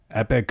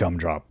Epic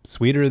Gumdrop.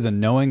 Sweeter than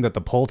knowing that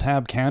the pull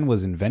tab can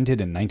was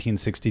invented in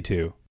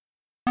 1962.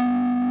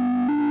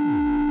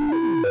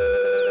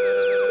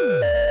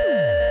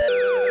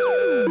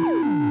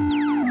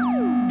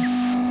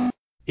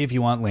 If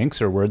you want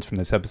links or words from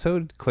this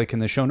episode, click in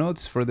the show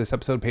notes for this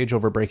episode page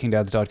over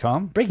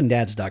breakingdads.com.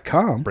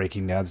 Breakingdads.com.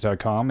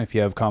 Breakingdads.com. If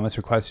you have comments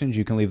or questions,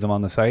 you can leave them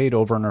on the site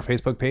over on our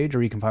Facebook page,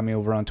 or you can find me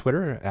over on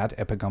Twitter at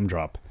Epic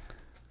Gumdrop.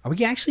 Are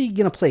we actually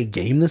going to play a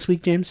game this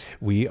week, James?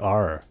 We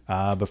are.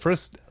 But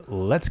first,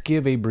 let's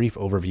give a brief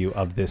overview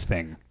of this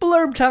thing.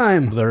 Blurb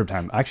time. Blurb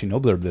time. Actually, no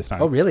blurb this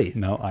time. Oh, really?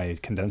 No, I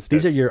condensed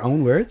These it. are your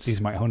own words? These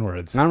are my own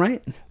words. All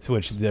right. To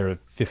which they're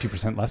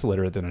 50% less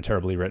illiterate than a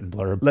terribly written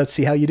blurb. Let's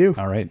see how you do.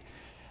 All right.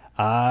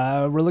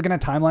 We're looking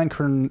at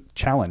Timeline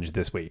Challenge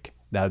this week.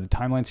 Now, the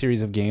Timeline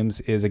series of games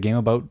is a game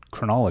about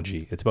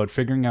chronology. It's about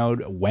figuring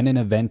out when an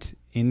event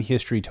in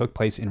history took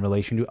place in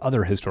relation to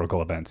other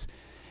historical events.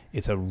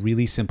 It's a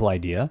really simple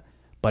idea,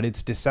 but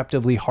it's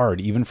deceptively hard,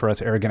 even for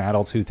us arrogant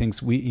adults who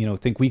think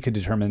we could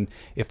determine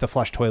if the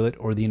flush toilet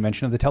or the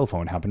invention of the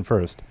telephone happened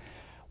first.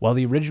 While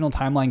the original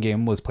Timeline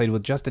game was played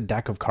with just a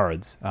deck of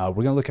cards, we're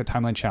going to look at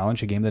Timeline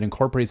Challenge, a game that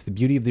incorporates the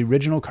beauty of the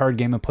original card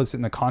game and puts it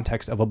in the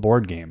context of a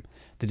board game.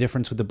 The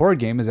difference with the board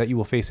game is that you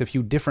will face a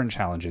few different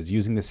challenges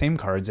using the same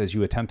cards as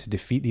you attempt to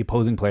defeat the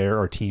opposing player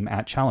or team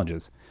at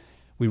challenges.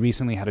 We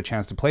recently had a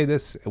chance to play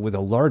this with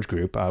a large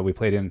group. We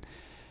played in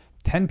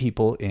 10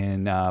 people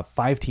in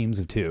 5 teams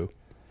of 2.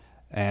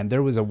 And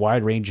there was a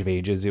wide range of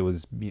ages. It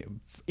was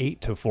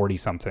 8 to 40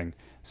 something.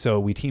 So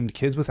we teamed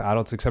kids with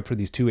adults, except for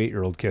these 2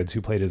 8-year-old kids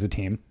who played as a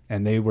team.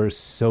 And they were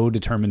so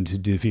determined to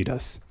defeat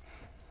us.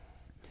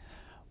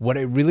 What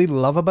I really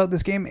love about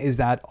this game is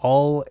that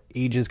all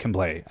ages can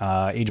play.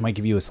 Age might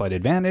give you a slight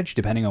advantage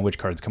depending on which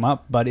cards come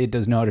up, but it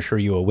does not assure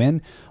you a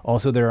win.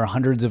 Also, there are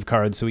hundreds of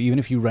cards, so even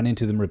if you run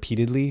into them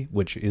repeatedly,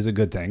 which is a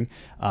good thing,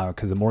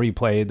 because the more you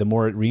play, the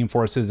more it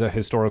reinforces a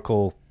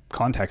historical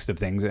context of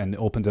things and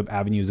opens up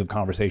avenues of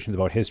conversations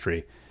about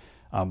history.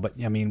 But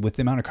I mean, with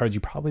the amount of cards,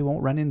 you probably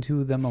won't run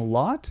into them a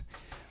lot.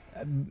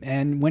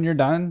 And when you're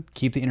done,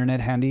 keep the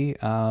internet handy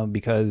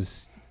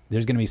because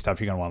there's going to be stuff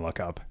you're going to want to look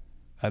up.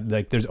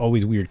 Like there's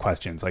always weird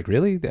questions like,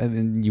 really?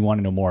 And you want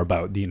to know more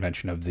about the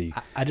invention of the...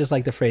 I just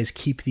like the phrase,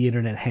 keep the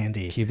internet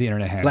handy. Keep the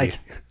internet handy.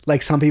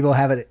 Like some people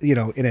have it,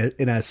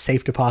 in a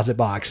safe deposit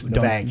box in the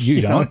bank. You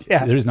don't?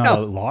 Yeah. There's not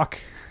a lock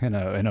in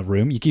a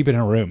room. You keep it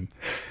in a room.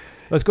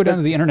 Let's go down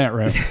to the internet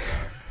room.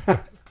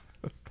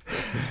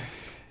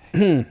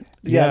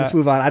 Yeah, let's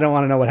move on. I don't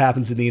want to know what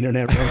happens in the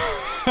internet room.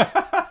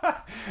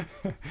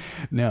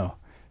 No,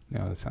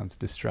 that sounds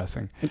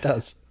distressing. It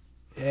does.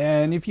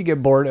 And if you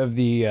get bored of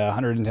the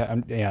 110,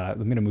 I'm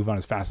going to move on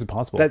as fast as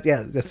possible.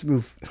 Let's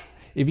move.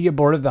 If you get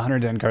bored of the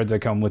 110 cards that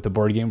come with the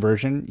board game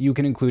version, you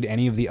can include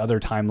any of the other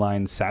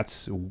Timeline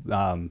sets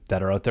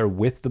that are out there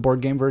with the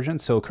board game version.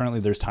 So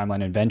currently there's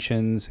Timeline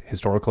Inventions,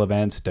 Historical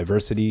Events,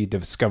 Diversity,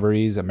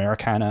 Discoveries,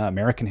 Americana,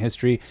 American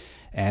History,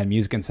 and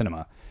Music and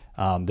Cinema.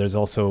 There's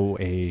also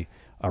a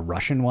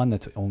Russian one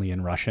that's only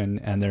in Russian,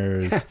 and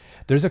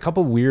there's a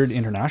couple weird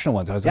international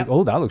ones. I was like,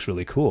 oh, that looks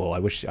really cool. I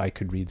wish I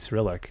could read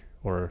Cyrillic.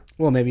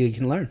 Well, maybe you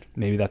can learn.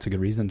 Maybe that's a good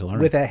reason to learn.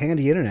 With that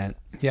handy internet.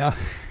 Yeah.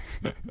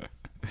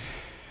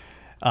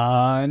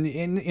 And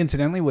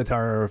incidentally, with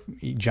our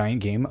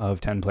giant game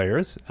of 10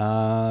 players,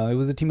 it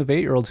was a team of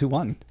 8-year-olds who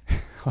won.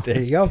 There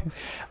you go.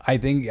 I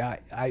think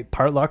I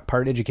part luck,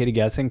 part educated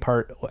guessing,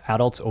 part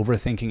adults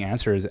overthinking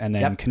answers, and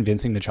then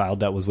convincing the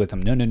child that was with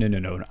them, no,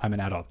 I'm an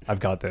adult.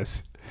 I've got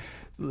this.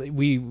 It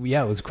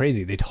was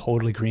crazy. They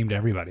totally creamed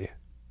everybody.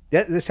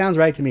 Yeah, this sounds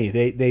right to me.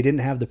 They didn't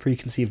have the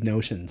preconceived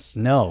notions.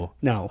 No.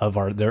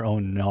 Of their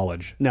own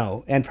knowledge.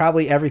 No, and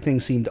probably everything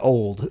seemed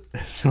old.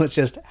 So it's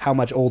just how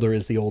much older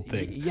is the old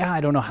thing. Yeah, I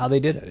don't know how they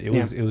did it. It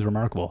was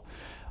remarkable.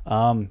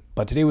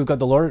 But today we've got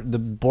the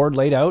board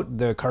laid out,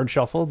 the card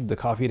shuffled, the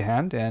coffee at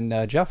hand,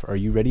 and Jeff, are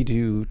you ready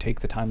to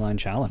take the Timeline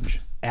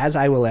Challenge? As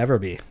I will ever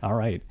be. All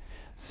right.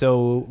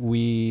 So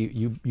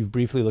you've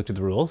briefly looked at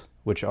the rules,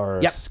 which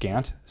are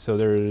scant. So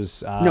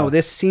there's no.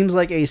 This seems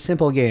like a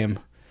simple game.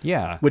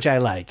 Yeah. Which I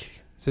like.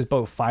 So there's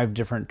about 5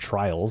 different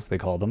trials, they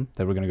call them,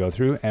 that we're going to go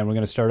through. And we're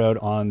going to start out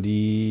on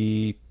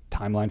the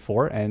Timeline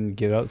 4 and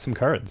give out some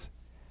cards.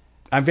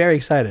 I'm very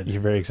excited. You're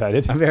very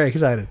excited? I'm very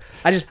excited.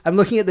 I'm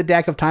looking at the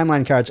deck of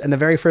Timeline cards, and the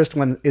very first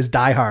one is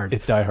Die Hard.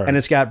 It's Die Hard. And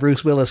it's got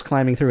Bruce Willis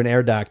climbing through an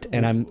air duct,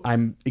 and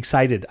I'm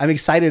excited. I'm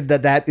excited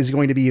that is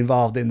going to be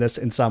involved in this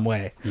in some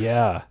way.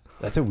 Yeah.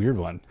 That's a weird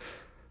one.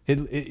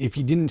 If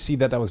you didn't see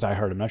that was Die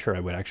Hard, I'm not sure I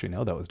would actually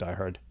know that was Die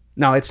Hard.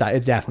 No, it's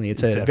definitely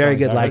a very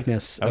good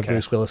likeness of Okay.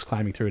 Bruce Willis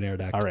climbing through an air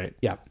duct. All right.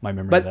 Yeah. My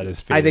memory of that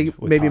is faded. I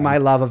think with maybe time. my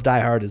love of Die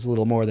Hard is a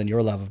little more than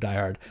your love of Die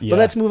Hard. Yeah. But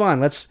let's move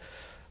on. Let's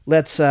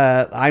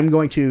I'm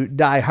going to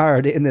die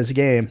hard in this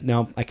game.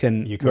 No, I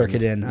couldn't work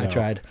it in. No. I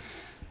tried.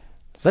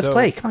 Let's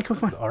play. Come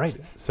on. All right.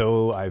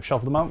 So I've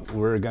shuffled them out.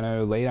 We're going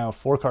to lay down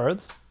 4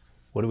 cards.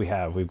 What do we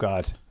have? We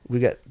got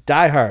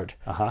Die Hard.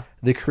 Uh-huh.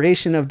 The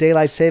creation of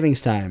daylight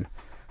savings time.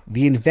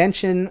 The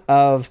invention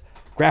of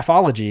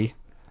graphology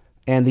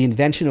and the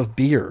invention of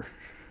beer.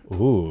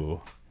 Ooh.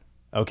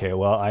 Okay,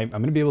 well, I'm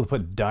going to be able to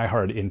put Die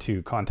Hard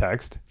into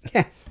context.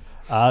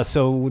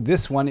 So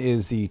this one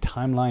is the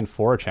Timeline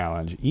 4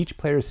 challenge. Each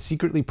player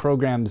secretly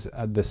programs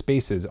the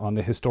spaces on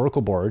the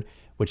historical board,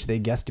 which they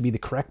guess to be the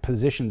correct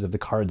positions of the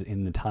cards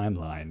in the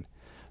timeline.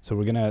 So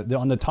we're going to,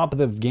 on the top of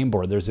the game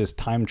board, there's this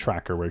time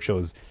tracker where it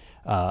shows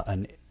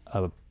a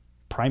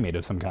primate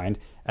of some kind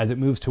as it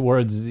moves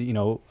towards,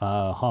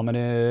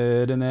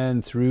 hominid, and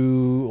then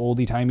through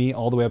oldie-timey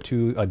all the way up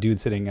to a dude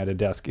sitting at a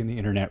desk in the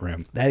internet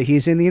room.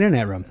 He's in the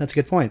internet room. That's a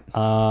good point.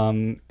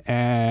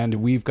 And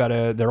we've got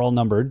they're all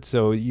numbered,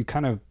 so you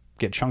kind of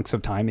get chunks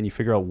of time and you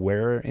figure out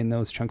where in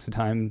those chunks of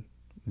time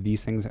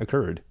these things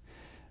occurred.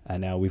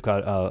 And now we've got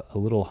a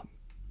little,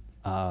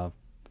 I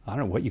don't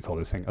know what you call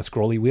this thing, a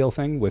scrolly wheel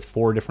thing with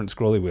 4 different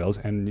scrolly wheels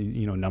and,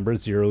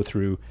 numbers 0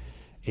 through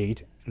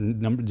 8,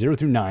 number 0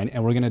 through 9,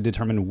 and we're going to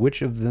determine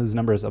which of those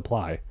numbers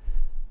apply.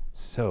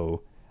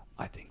 So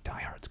I think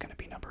Die Hard's going to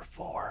be number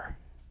 4.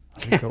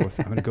 I'm going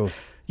to go with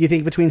You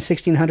think between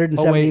 1600 and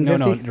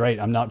 1750? No, right.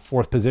 I'm not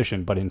 4th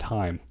position, but in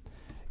time.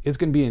 It's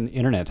going to be in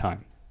internet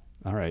time.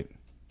 All right.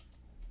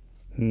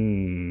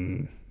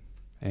 And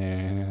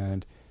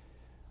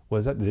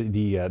was that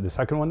the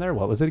second one there?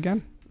 What was it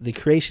again? The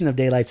creation of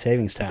daylight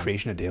savings time. The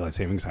creation of daylight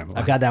savings time.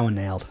 I've got that one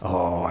nailed.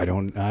 Oh, I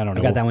don't know.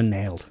 I got that one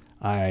nailed.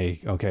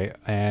 Okay.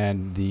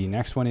 And the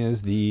next one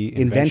is the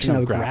invention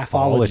of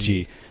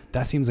graphology.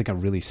 That seems like a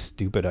really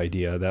stupid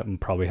idea that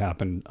probably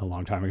happened a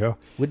long time ago.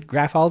 Would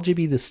graphology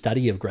be the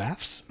study of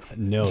graphs?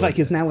 No.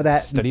 Isn't that what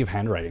that... Study of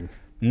handwriting.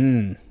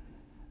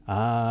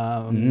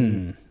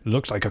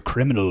 Looks like a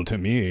criminal to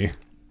me.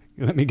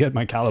 Let me get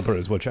my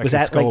calipers. We'll check Was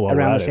his that skull while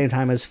around we're the same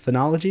time as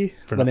phonology?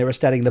 When they were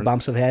studying the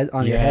bumps of head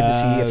on your head to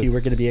see if you were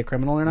going to be a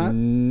criminal or not?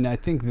 I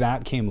think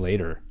that came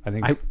later. I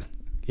think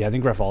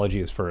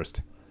graphology is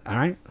first. All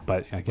right.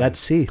 But again, let's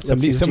see.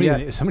 Somebody's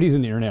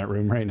in the internet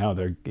room right now.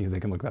 They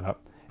can look that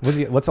up.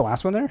 What's the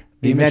last one there?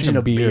 The invention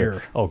of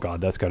beer. Oh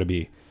God, that's got to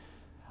be.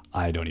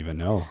 I don't even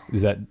know.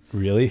 Is that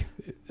really?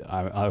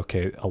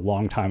 Okay, a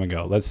long time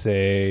ago. Let's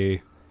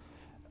say.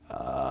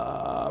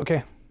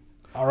 Okay.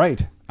 All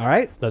right.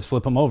 Let's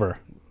flip them over.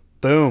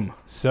 Boom.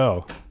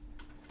 So.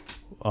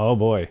 Oh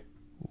boy,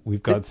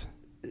 we've got.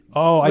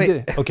 I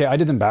did. Okay, I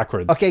did them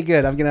backwards. Okay,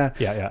 good. I'm gonna.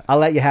 Yeah. I'll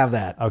let you have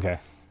that.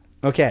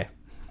 Okay.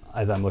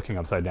 As I'm looking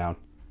upside down.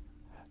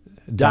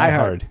 Die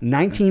Hard,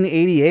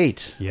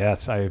 1988.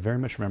 Yes, I very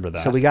much remember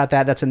that. So we got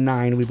that. That's a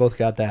 9. We both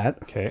got that.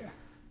 Okay.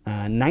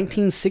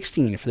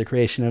 1916 for the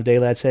creation of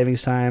daylight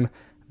savings time.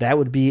 That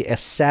would be a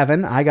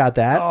 7. I got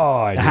that. Oh,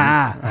 I didn't.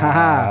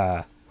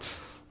 Ha.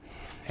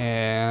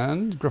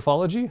 And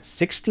graphology?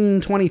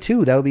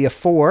 1622. That would be a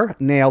 4.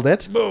 Nailed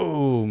it.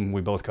 Boom.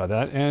 We both got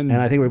that. And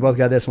I think we both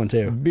got this one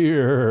too.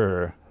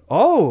 Beer.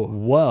 Oh.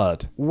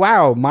 What?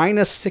 Wow.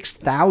 Minus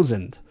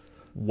 6,000.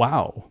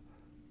 Wow.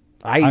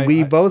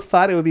 We both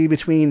thought it would be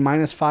between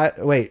minus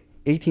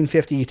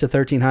 1850 to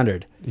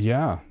 1300.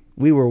 Yeah.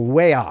 We were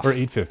way off. Or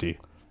 850.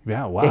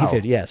 Yeah, wow.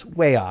 850, yes.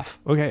 Way off.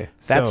 Okay.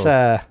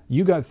 That's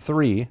you got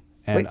 3.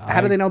 And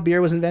how do they know beer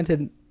was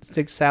invented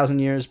 6,000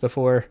 years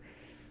before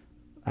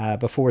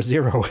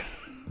zero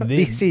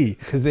BC?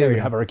 Because they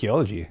have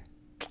archaeology.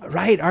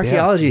 Right,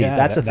 archaeology. Yeah,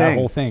 that's a thing. That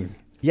whole thing.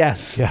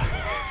 Yes. Yeah.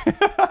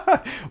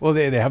 Well,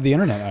 they have the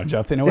internet now,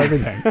 Jeff. They know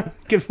everything.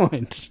 Good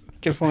point.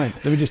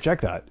 Let me just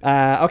check that.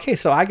 Okay,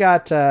 so I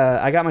got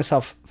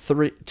myself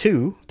 3.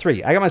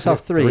 I got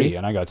myself 3,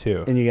 and I got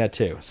 2, and you got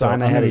 2. So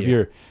I'm ahead of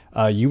you.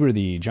 You were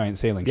the giant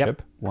sailing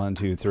ship. 1,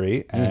 2,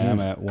 3, and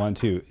I'm at 1,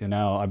 2. And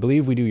now I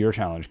believe we do your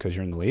challenge because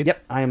you're in the lead.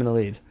 Yep, I am in the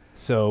lead.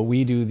 So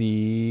we do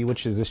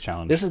which is this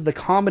challenge? This is the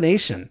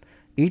combination.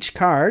 Each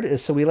card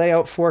is, so we lay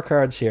out 4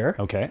 cards here.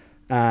 Okay.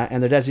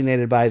 And they're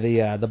designated by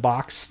the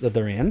box that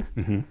they're in.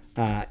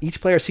 Mm-hmm.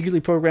 Each player secretly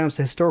programs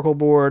the historical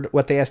board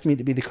what they estimate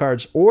to be the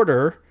card's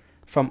order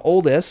from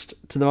oldest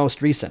to the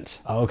most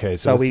recent. Okay.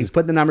 So we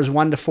put the numbers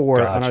 1 to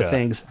 4 on our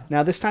things.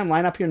 Now this time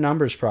line up your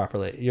numbers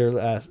properly,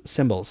 your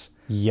symbols.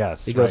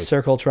 Yes. It goes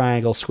circle,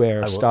 triangle,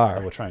 square, star. I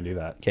will try and do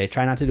that. Okay,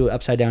 try not to do it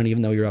upside down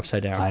even though you're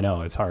upside down. I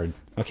know, it's hard.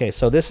 Okay,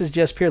 so this is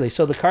just purely.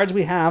 So the cards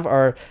we have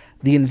are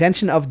the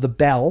invention of the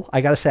bell.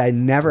 I got to say, I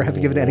never have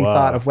given any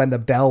thought of when the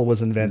bell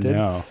was invented.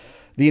 No.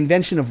 The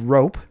invention of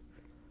rope,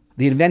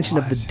 the invention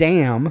of the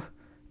dam,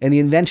 and the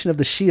invention of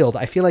the shield.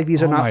 I feel like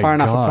these are not far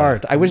enough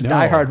apart. I wish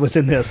Die Hard was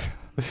in this.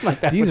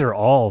 These are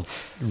all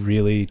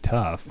really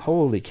tough.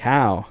 Holy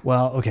cow.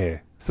 Well,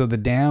 okay. So the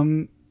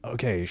dam,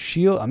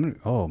 shield.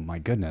 Oh my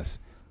goodness.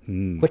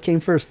 What came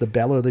first, the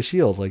bell or the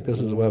shield? Like,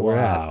 this is what we're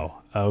at.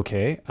 Wow.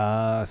 Okay.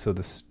 So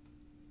this.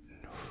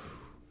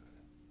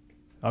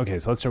 Okay,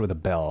 so let's start with the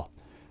bell.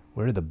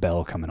 Where did the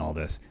bell come in all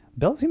this?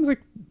 Bell seems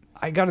like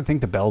I got to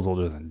think the bell's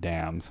older than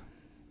dams.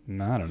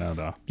 I don't know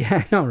though.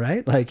 Yeah, I know,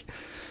 right? Like.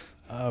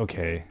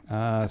 Okay.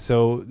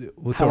 So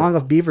how long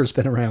have beavers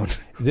been around?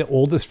 Is it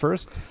oldest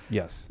first?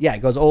 Yes. Yeah,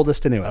 it goes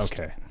oldest to newest.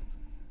 Okay.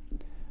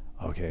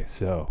 Okay.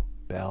 So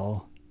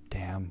bell,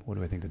 dam. What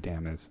do I think the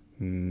dam is?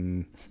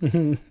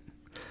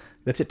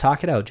 That's it.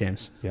 Talk it out,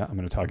 James. Yeah, I'm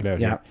going to talk it out.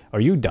 Yeah. Here.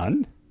 Are you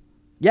done?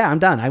 Yeah, I'm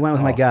done. I went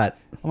with my gut.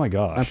 Oh my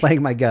gosh. I'm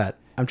playing my gut.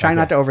 I'm trying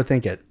not to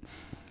overthink it.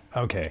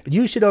 Okay.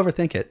 You should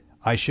overthink it.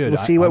 I should. We'll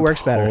see what I'm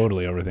works better.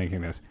 Totally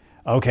overthinking this.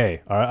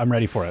 Okay. All right. I'm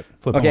ready for it.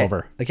 Flip them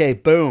over. Okay.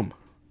 Boom.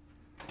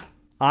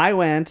 I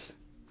went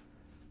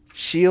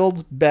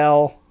shield,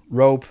 bell,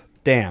 rope,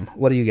 dam.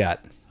 What do you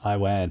got? I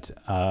went,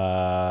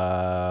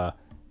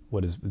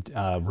 what is,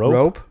 rope?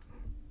 Rope,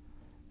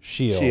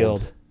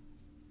 Shield.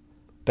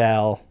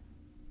 bell,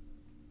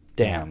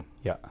 dam.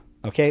 Yeah.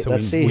 Okay, So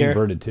let's see we here.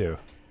 inverted too.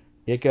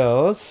 It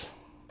goes.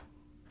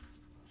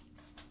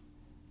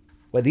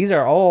 Well, these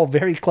are all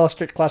very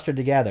clustered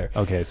together.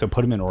 Okay, so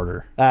put them in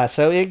order.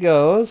 So it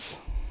goes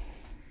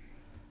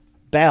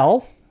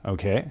bell.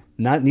 Okay.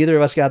 Neither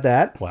of us got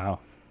that. Wow.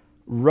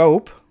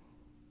 Rope.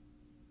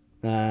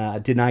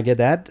 Did not get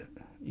that.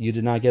 You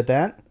did not get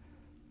that.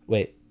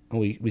 Wait,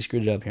 we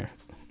screwed it up here.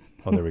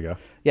 Oh, there we go.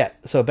 Yeah,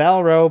 so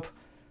bell, rope,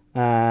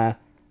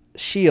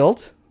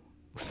 shield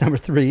was number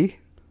 3.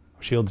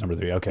 Shield's number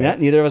 3. Okay. Yeah,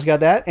 neither of us got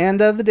that. And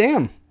the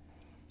dam.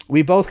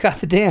 We both got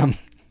the dam.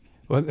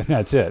 Well,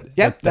 that's it.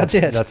 Yep, that's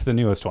it. That's the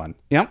newest one.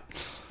 Yep.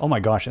 Oh my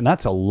gosh, and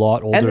that's a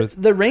lot older. And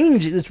the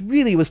range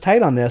really was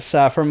tight on this,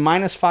 from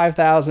minus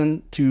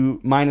 5,000 to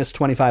minus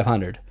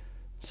 2,500.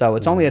 So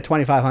it's only a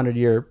 2,500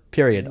 year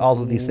period.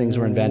 All of these things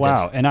were invented.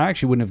 Wow, and I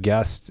actually wouldn't have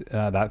guessed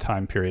that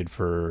time period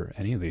for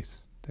any of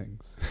these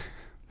things.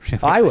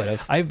 Really. I would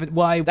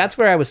have. That's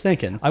where I was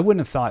thinking. I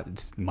wouldn't have thought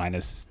it's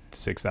minus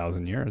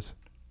 6,000 years.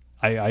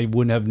 I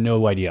wouldn't have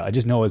no idea. I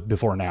just know it's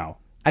before now.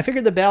 I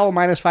figured the bell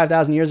minus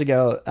 5,000 years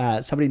ago,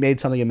 somebody made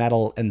something in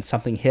metal and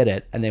something hit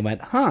it, and they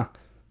went, huh.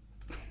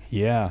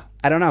 Yeah.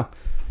 I don't know.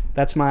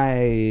 That's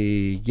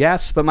my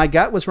guess, but my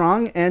gut was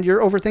wrong, and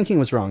your overthinking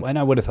was wrong. And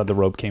I would have thought the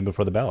rope came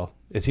before the bell.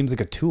 It seems like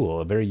a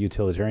tool, a very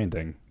utilitarian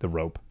thing, the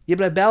rope. Yeah,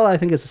 but a bell, I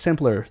think, is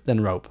simpler than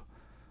rope.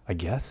 I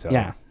guess so.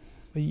 Yeah.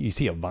 You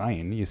see a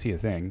vine, you see a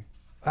thing.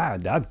 I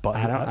don't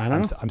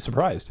know. I'm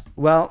surprised.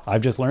 Well,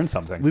 I've just learned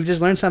something. We've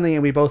just learned something,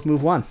 and we both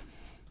move one.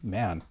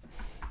 Man.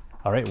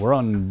 All right, we're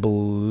on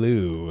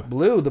blue.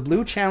 The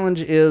blue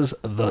challenge is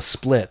the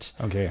split.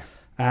 Okay.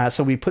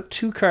 So we put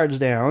 2 cards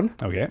down.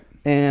 Okay.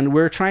 And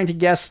we're trying to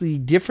guess the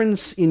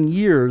difference in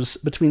years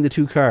between the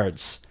 2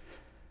 cards.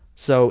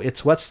 So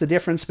it's what's the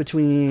difference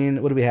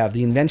between, what do we have?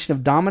 The invention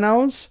of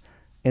dominoes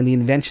and the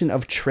invention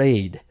of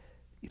trade.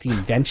 The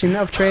invention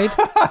of trade?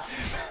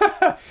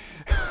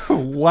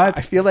 What?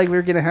 I feel like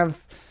we're going to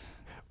have...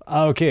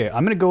 Okay,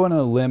 I'm going to go on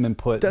a limb and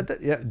put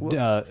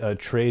a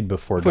trade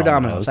before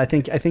dominoes. I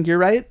think you're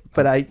right,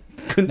 but I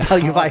couldn't tell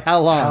you by how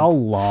long. How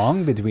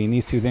long between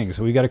these two things?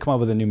 So we got to come up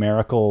with a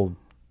numerical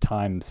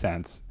time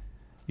sense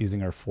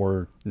using our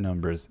 4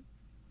 numbers.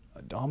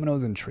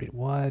 Dominoes and trade.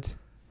 What?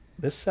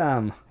 This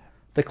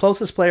the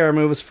closest player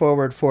moves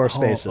forward 4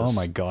 spaces. Oh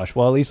my gosh.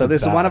 Well, at least so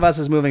this one of us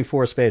is moving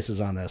 4 spaces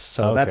on this.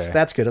 So okay.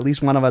 that's good. At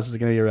least one of us is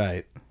going to be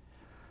right.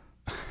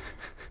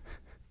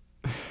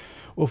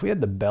 Well, if we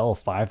had the bell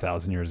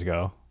 5,000 years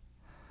ago.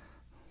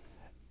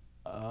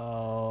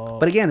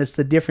 But again, it's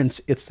the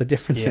difference. It's the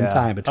difference in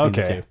time between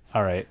the 2.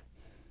 All right.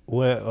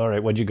 All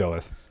right. What'd you go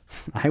with?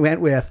 I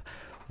went with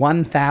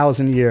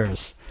 1,000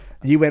 years.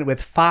 You went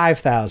with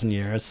 5,000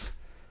 years.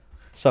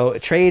 So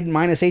trade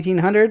minus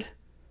 1,800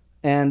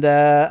 and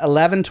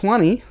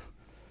 1120.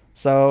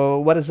 So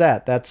what is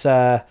that? That's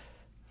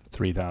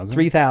 3,000.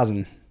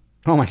 3,000.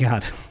 Oh my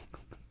God.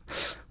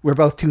 We're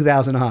both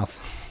 2,000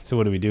 off. So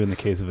what do we do in the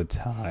case of a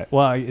tie?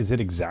 Well, is it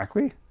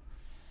exactly?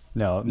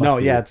 No. It must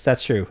be. Yeah,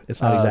 that's true.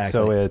 It's not exactly.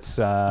 So it's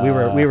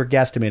we were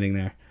guesstimating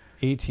there.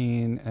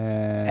 18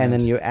 and then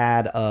you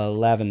add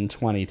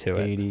 1120 to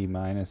it. 80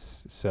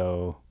 minus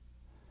so.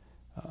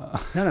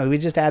 No, we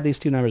just add these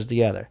 2 numbers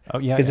together. Oh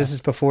yeah, because this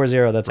is before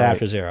 0. That's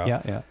after 0.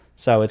 Yeah.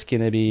 So it's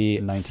going to be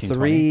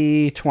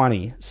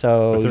 320.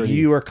 So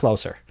you are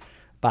closer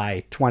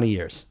by 20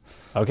 years.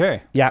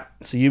 Okay. Yeah.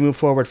 So you move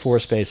forward 4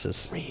 spaces.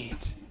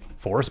 Sweet.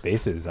 4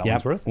 spaces. That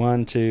one's worth.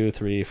 1, 2,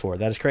 3, 4.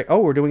 That is correct. Oh,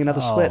 we're doing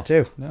another split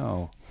too.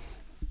 No.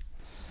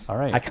 All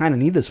right. I kind of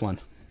need this one.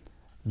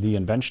 The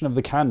invention of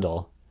the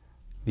candle.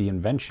 The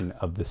invention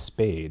of the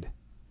spade.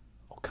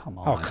 Oh, come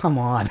on. Oh, come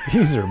on.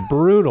 These are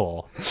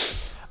brutal.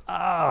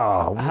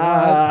 Oh,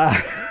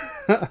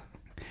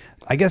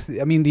 I guess,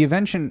 the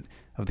invention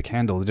of the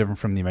candle is different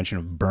from the invention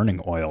of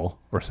burning oil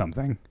or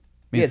something.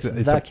 It's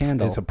the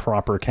candle. It's a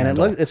proper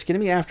candle. And it's going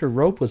to be after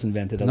rope was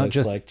invented,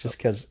 just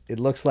because it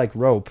looks like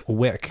rope.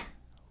 Wick.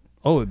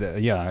 Oh,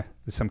 yeah.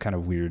 Some kind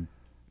of weird...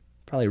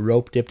 Probably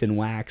rope dipped in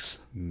wax.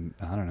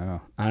 I don't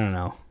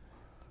know.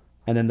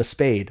 And then the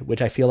spade,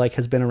 which I feel like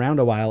has been around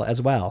a while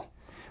as well.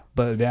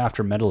 But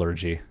after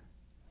metallurgy.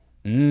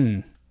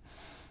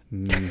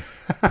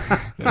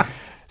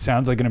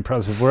 Sounds like an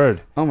impressive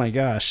word. Oh my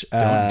gosh.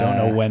 Don't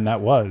know when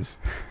that was.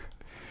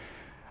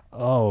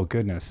 Oh,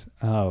 goodness.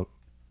 Oh,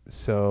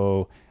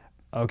 so,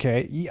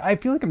 okay. I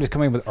feel like I'm just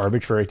coming up with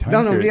arbitrary time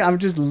period. I'm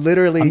just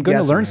literally I'm going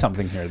to learn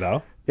something here,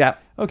 though. Yeah.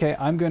 Okay,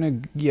 I'm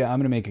going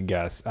to make a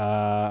guess.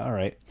 All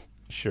right.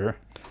 Sure.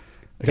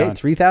 Okay,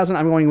 3,000.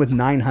 I'm going with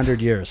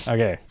 900 years.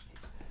 Okay.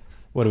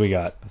 What do we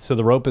got? So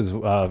the rope is,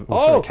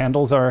 sorry,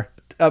 candles are?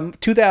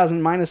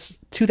 2,000 minus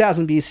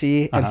 2,000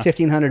 BC and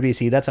 1,500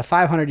 BC. That's a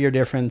 500-year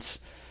difference.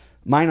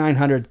 My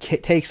 900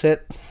 takes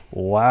it.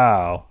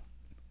 Wow.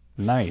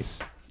 Nice.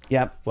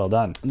 Yep. Well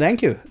done.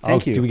 Thank you.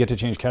 Thank you. Do we get to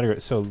change category?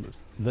 So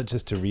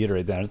just to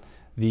reiterate that,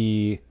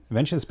 the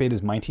invention of the spade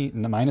is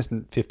minus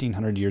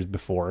 1,500 years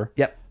before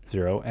Yep.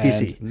 zero, and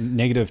BC.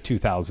 negative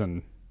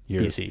 2,000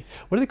 years. BC.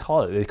 What do they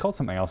call it? They call it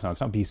something else now.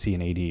 It's not BC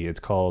and AD. It's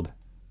called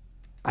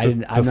I'm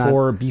not.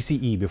 before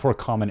BCE, before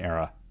Common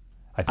Era.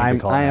 I think they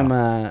call it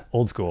now.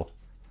 Old school.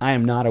 I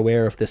am not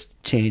aware of this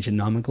change in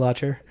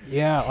nomenclature.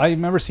 Yeah, I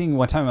remember seeing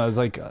one time. I was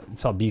like,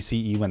 saw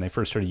BCE when they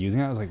first started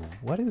using it. I was like,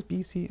 what is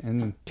BC?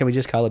 And Can we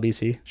just call it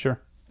BC? sure,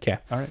 Okay.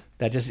 all right.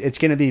 It's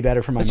going to be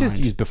better for my Let's mind.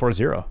 just use before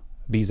zero.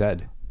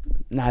 BZ.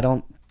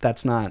 No,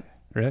 that's not.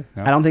 Really?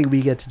 No? I don't think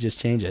we get to just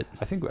change it.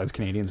 I think as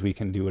Canadians we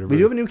can do whatever. We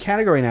do have a new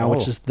category now,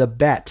 which Oh. is the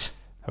bet.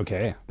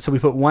 Okay. So we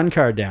put one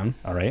card down.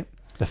 All right.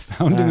 The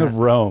founding of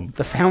Rome.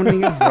 The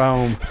founding of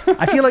Rome.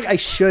 I feel like I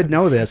should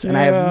know this, and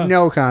I Yeah. have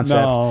no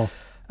concept. No.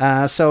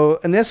 So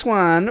in this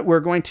one, we're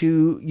going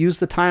to use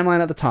the timeline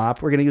at the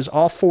top. We're going to use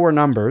all four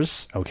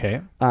numbers,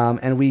 Okay.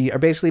 and we are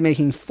basically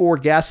making four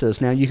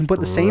guesses. Now, you can put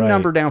the same Right.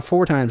 number down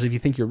 4 times if you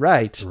think you're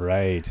right,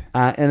 Right.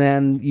 and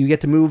then you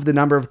get to move the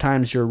number of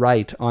times you're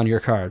right on your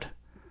card.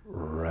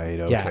 Right.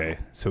 Yeah. Okay.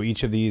 So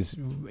each of these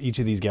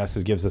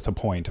guesses gives us a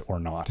point or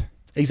not.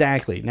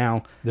 Exactly.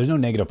 Now, There's no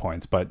negative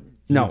points, but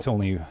No. it's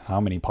only how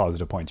many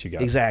positive points you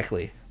get.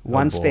 exactly.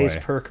 One boy. space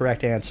per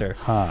correct answer.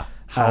 Huh.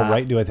 How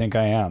right do I think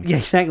I am? Yeah,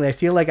 exactly. I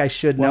feel like I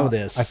should know Well,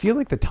 this. I feel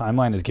like the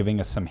timeline is giving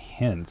us some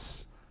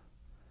hints.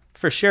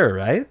 For sure,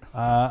 right?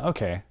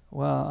 Okay.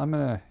 Well, I'm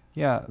gonna.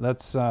 Yeah,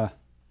 that's. Okay.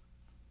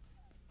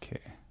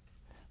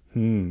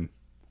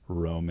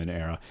 Roman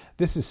era.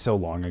 This is so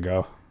long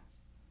ago.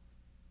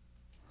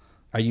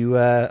 Are you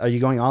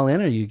going all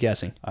in, or are you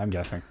guessing? I'm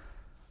guessing.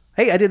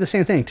 Hey, I did the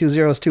same thing. 2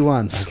 zeros, 2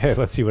 ones. Okay,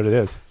 let's see what it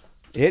is.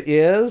 It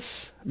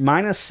is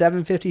minus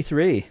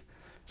 753.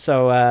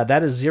 So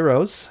that is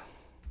zeros.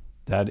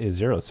 That is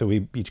zero. So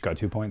we each got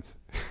 2 points.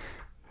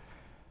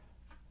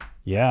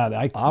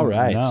 Yeah. All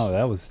right. No,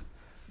 that was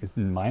it's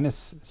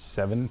minus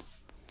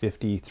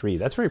 753.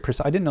 That's very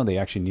precise. I didn't know they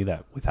actually knew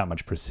that with that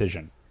much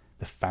precision.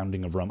 The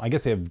founding of Rome. I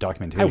guess they have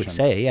documentation. I would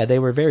say, yeah, they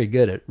were very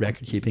good at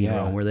record keeping in Yeah.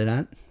 Rome, were they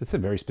not? It's a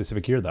very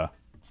specific year, though.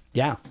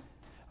 Yeah.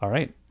 All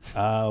right.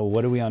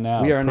 What are we on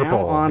now? We are now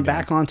Purple on again.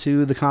 back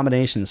onto the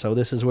combination. So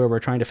this is where we're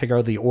trying to figure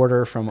out the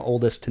order from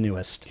oldest to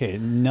newest. Okay,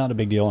 not a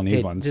big deal on these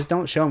Okay, ones. just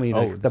don't show me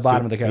Oh, the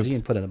bottom of the cards. oops.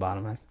 You can put it in the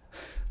bottom. I'm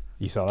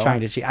You saw that trying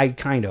one? to cheat. I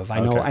kind of. I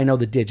know. Okay. I know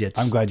the digits.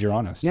 I'm glad you're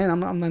honest. Yeah,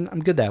 I'm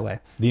good that way.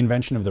 The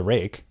invention of the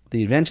rake.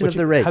 The invention Which of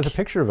the rake. has a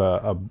picture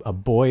of a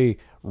boy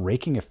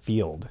raking a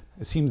field.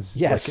 It seems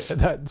Yes. like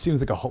that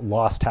seems like a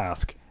lost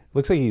task.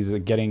 Looks like he's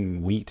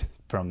getting wheat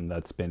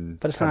that's been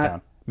But it's cut not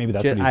down. Maybe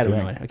that's what I he's don't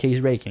doing. know. Okay, he's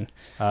raking.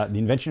 The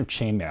invention of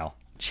chainmail.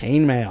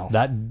 Chainmail.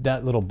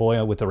 That little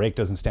boy with the rake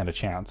doesn't stand a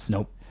chance.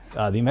 Nope.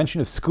 The invention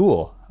of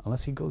school,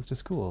 unless he goes to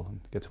school and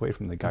gets away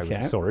from the guy with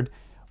Okay. the sword,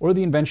 or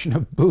the invention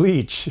of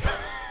bleach.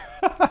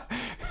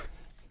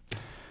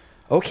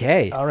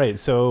 Okay. All right.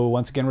 So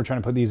once again, we're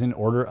trying to put these in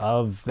order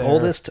of their...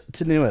 Oldest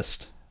to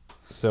newest.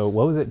 So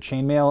what was it?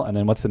 Chainmail, and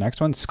then what's the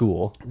next one?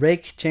 School.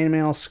 Rake,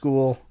 chainmail,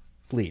 school,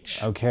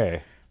 bleach.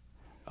 Okay.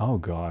 Oh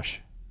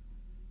gosh.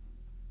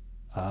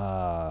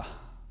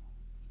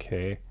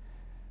 Okay.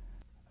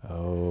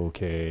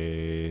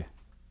 Okay.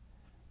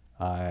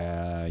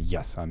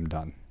 Yes, I'm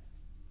done.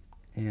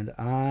 And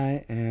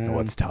I am Oh,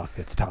 it's tough.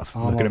 It's tough.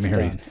 almost Look at him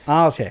here. He's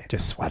done. Okay.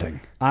 just sweating.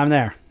 I'm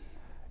there.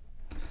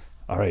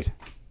 All right.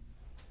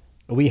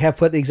 We have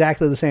put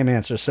exactly the same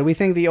answer. So we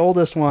think the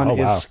oldest one Oh,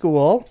 wow. is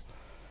school.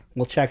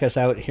 We'll check us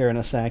out here in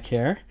a sec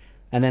here.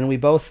 And then we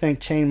both think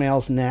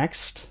chainmail's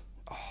next.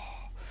 Oh,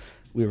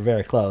 we were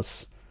very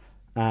close.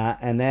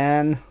 And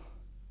then,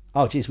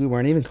 oh, geez, we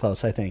weren't even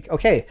close, I think.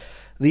 Okay,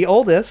 the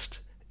oldest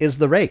is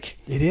the rake.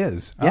 It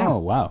is. Yeah. Oh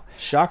wow.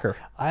 Shocker.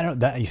 I don't.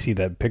 That you see,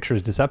 that picture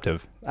is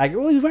deceptive.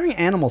 Well, he's wearing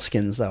animal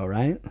skins, though,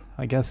 right?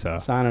 I guess so.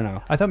 So I don't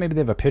know. I thought maybe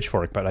they have a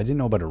pitchfork, but I didn't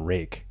know about a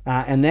rake.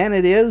 And then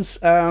it is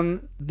the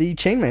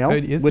chainmail,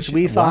 It is the which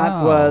we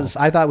thought wow. was,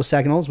 I thought was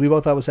second oldest. We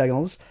both thought was second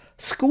oldest.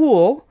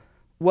 School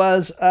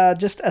was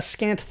just a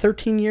scant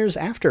 13 years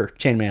after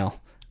chainmail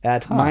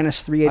at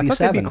minus I thought they'd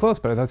 387. be close,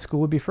 but I thought school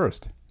would be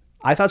first.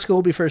 I thought school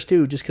would be first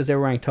too, just because they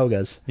were wearing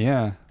togas.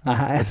 Yeah,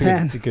 that's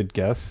a good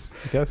guess.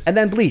 I guess. And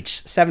then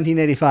bleach,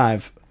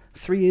 1785.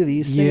 3 of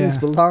these things Yeah.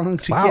 belong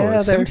together. Wow,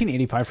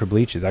 1785 for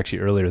bleach is actually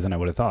earlier than I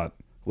would have thought.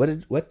 What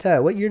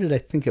year did I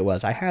think it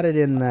was? I had it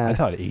in. I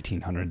thought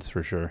 1800s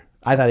for sure.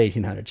 I thought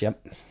 1800s.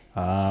 Yep.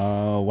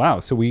 Wow.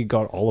 So we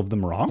got all of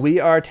them wrong. We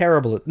are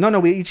terrible. No,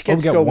 we each get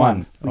we to got go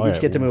one. We Oh, each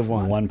yeah, get to move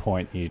one. 1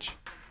 point each.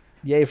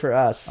 Yay for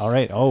us. All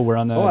right. Oh, we're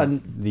on the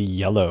and- the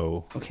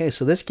yellow. Okay,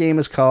 so this game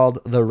is called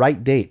The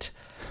Right Date.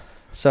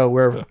 So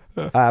we're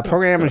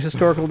programming a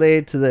historical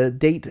date to the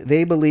date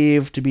they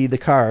believe to be the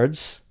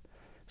cards.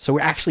 So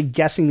we're actually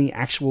guessing the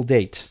actual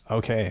date.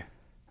 Okay.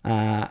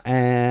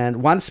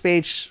 And one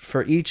space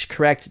for each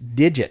correct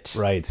digit.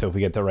 Right. So if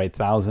we get the right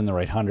 1,000, the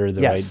right 100,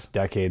 the Yes. right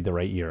decade, the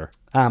right year.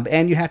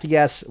 And you have to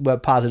guess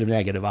what positive,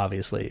 negative,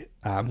 obviously,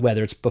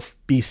 whether it's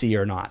BC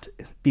or not,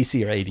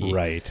 BC or AD.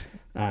 Right.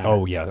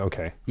 Oh, yeah.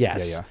 Okay.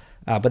 Yes.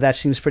 Yeah. But that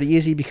seems pretty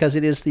easy because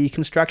it is the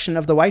construction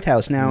of the White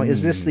House. Now,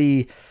 is this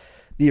the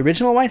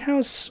original White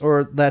House,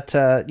 or that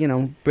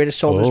British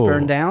soldiers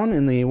burned down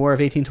in the War of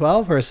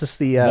 1812, or is this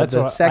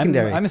the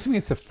secondary? I'm assuming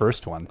it's the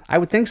first one. I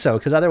would think so,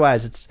 because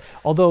otherwise it's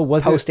Although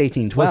post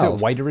 1812. Was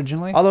it white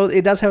originally? Although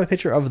it does have a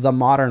picture of the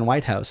modern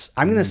White House.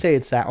 I'm going to say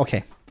it's that.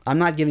 Okay, I'm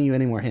not giving you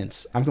any more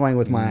hints. I'm going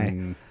with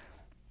my.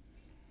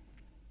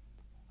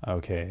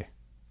 Okay.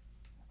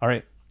 All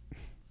right.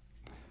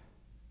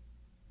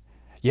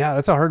 Yeah,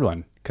 that's a hard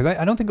one because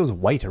I don't think it was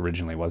white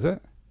originally, was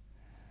it?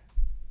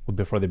 Well,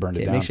 before they burned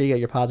it down. Make sure you get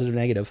your positive,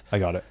 negative. I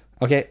got it.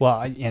 Okay. Well,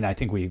 I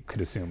think we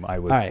could assume I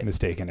was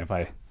mistaken if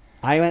I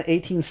went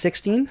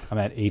 1816. I'm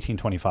at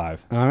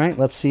 1825. All right,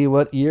 let's see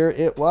what year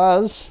it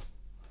was.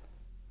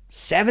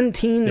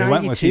 1792. They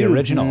went with the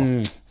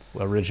original.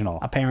 Original.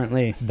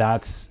 Apparently.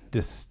 That's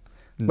just.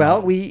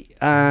 Well, we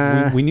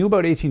knew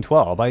about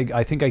 1812.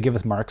 I think I give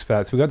us marks for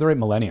that. So we got the right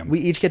millennium. We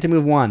each get to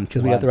move one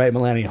because we got the right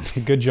millennium.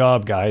 Good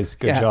job, guys.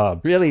 Good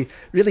job. Really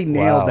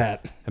nailed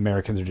that.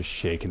 Americans are just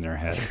shaking their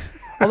heads.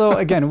 Although,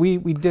 again, we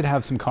did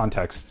have some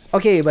context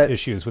but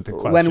issues with the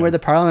question. When were the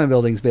Parliament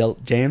buildings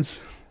built,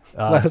 James?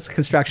 What was the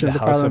construction of the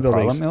Parliament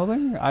buildings?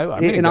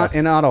 Parliament building?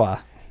 In Ottawa.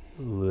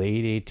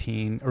 Early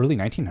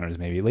 1900s,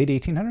 maybe. Late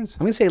 1800s? I'm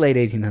going to say late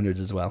 1800s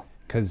as well.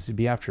 Because it'd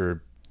be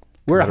after...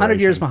 We're 100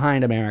 years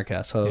behind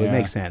America, so it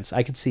makes sense.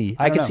 I could see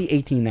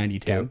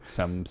 1892. Yeah,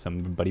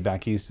 somebody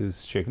back east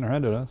is shaking their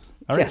head at us.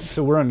 All right,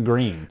 so we're on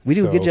green. We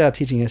do a good job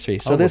teaching history.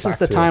 So this is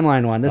the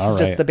timeline one. This is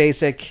just the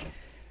basic.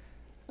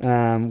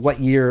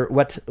 What year?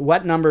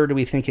 What number do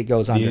we think it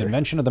goes under? The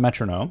invention of the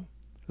metronome,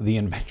 the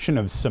invention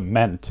of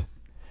cement.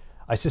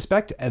 I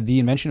suspect the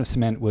invention of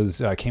cement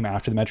came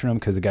after the metronome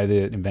because the guy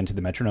that invented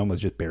the metronome was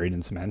just buried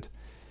in cement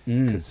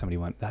because somebody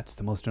went, "That's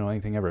the most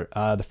annoying thing ever."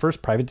 The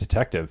first private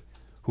detective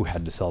who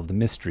had to solve the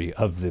mystery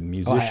of the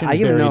musician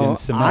buried in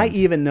cement. I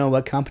even know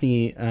what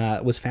company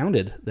was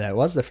founded that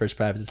was the first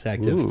private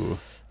detective. Ooh.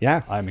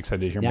 Yeah. I'm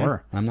excited to hear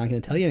more. I'm not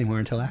going to tell you anymore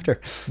until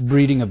after.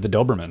 Breeding of the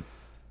Doberman.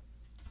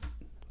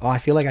 Oh, I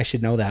feel like I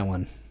should know that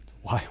one.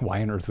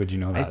 Why on earth would you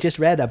know that? I just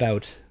read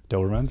about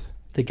Dobermans?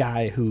 The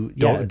guy who...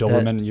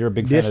 Doberman, you're a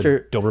big fan of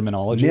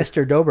Dobermanology?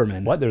 Mr.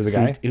 Doberman. What? There's a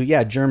guy?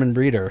 German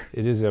breeder.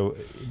 It is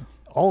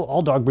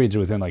all dog breeds are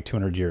within like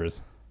 200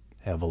 years.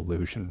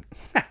 Evolution.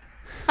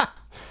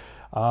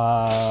 I'm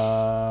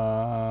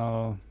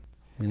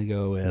gonna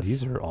go with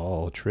these are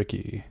all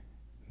tricky.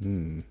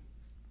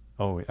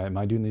 Oh, am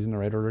I doing these in the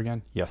right order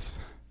again? Yes.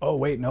 Oh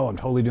wait, no, I'm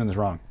totally doing this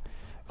wrong.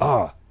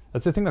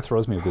 That's the thing that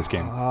throws me with this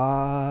game.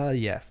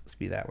 Yes, let's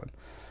be that one.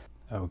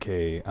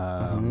 Okay.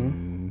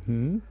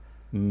 And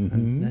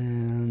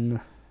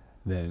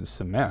then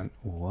cement.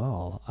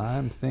 Well,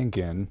 I'm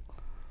thinking.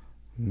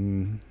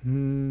 You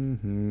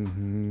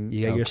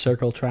got your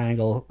circle,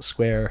 triangle,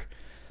 square.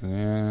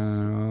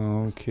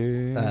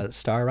 Okay.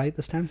 Star right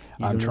this time?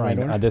 I'm trying.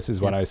 This is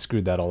when I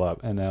screwed that all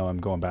up, and now I'm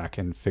going back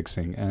and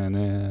fixing, and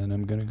then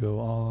I'm gonna go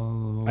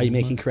all. Are you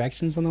making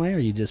corrections on the way, or are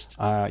you just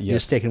you're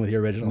sticking with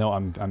your original? No,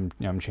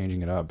 I'm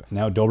changing it up.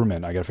 Now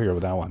Doberman, I gotta figure out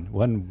with that one.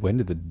 When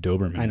did the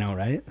Doberman? I know,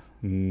 right?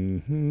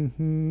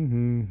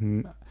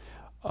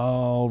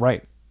 All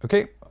right.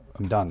 Okay,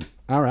 I'm done.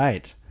 All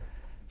right.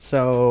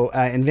 So,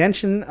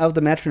 invention of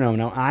the metronome.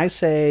 Now, I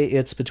say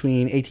it's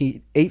between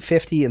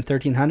 850 and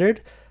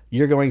 1300.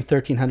 You're going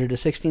 1300 to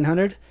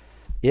 1600.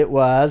 It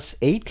was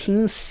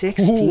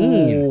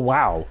 1816. Ooh,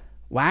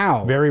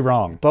 wow. Very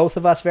wrong. Both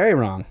of us very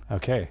wrong.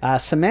 Okay.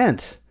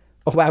 Cement.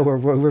 Oh, wow.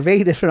 We're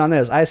very different on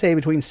this. I say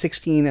between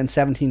 16 and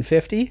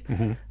 1750.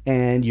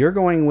 And you're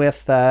going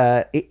with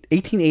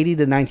 1880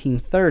 to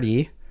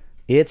 1930.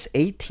 It's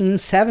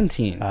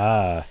 1817.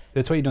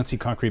 That's why you don't see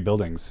concrete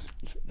buildings.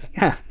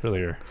 Yeah.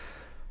 Earlier.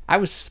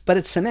 But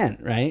it's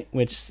cement, right?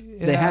 Which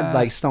they had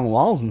like stone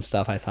walls and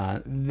stuff, I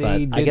thought.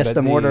 I guess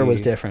the mortar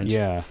was different.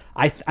 Yeah.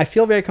 I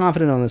feel very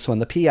confident on this one.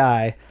 The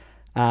PI,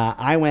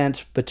 I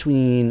went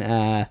between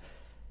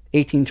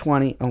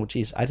 1820. Oh,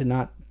 geez. I did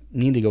not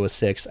mean to go with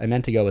 6. I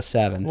meant to go with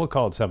 7. We'll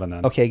call it 7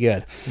 then. Okay,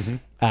 good.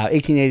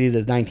 1880 to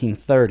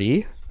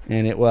 1930.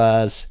 And it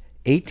was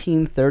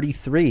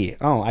 1833.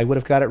 Oh, I would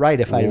have got it right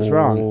if I was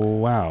wrong. Oh,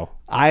 wow.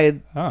 I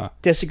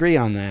disagree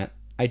on that.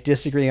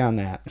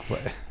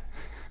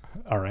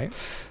 All right.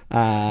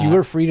 You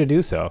were free to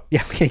do so.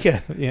 Yeah, okay,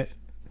 good. Yeah.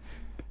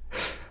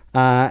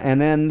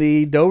 And then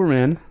the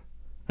Doberman,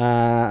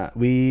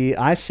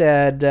 I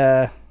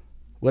said,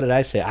 what did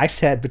I say? I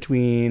said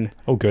between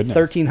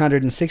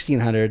 1300 and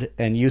 1600,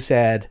 and you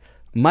said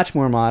much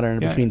more modern,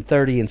 between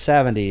 30 and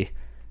 70,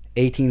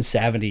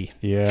 1870.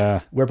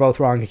 Yeah. We're both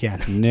wrong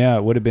again. Yeah,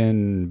 it would have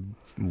been,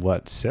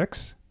 what,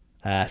 6?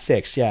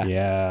 6, yeah.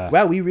 Yeah.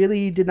 Well, we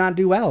really did not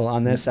do well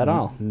on this at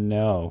all.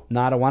 No.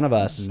 Not a one of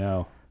us.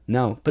 No.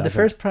 But the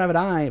first private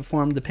eye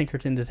formed the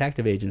Pinkerton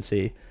Detective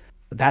Agency.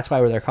 That's why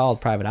they're called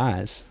private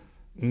eyes.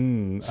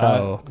 And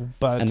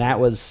that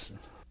was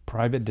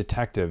private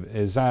detective.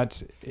 Is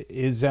that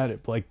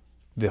like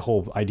the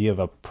whole idea of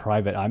a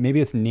private eye.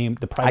 Maybe it's named,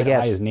 the private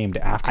guess. eye is named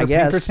after I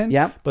guess, Pinkerton.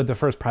 yep. But the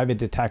first private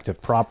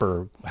detective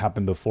proper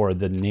happened before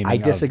the naming I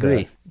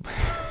disagree.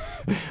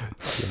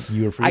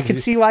 You were free I to can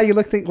do- see why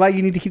why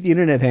you need to keep the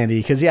internet handy,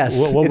 because yes,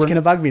 Well, it's we're- going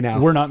to bug me now.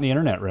 We're not in the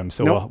internet room,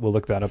 so Nope. we'll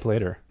look that up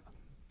later.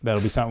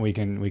 That'll be something we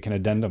can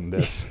addendum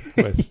this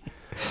with.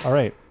 All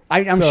right.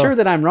 I'm So- sure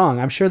that I'm wrong.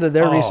 I'm sure that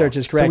their research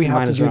is correct. So we and have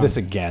mine to is do wrong. this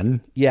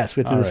again. Yes,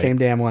 we do All the right. same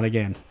damn one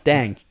again.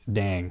 Dang,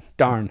 Dang.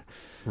 darn.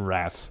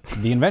 Rats.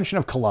 The invention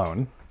of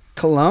cologne.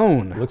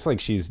 Cologne. Looks like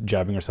she's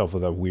jabbing herself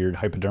with a weird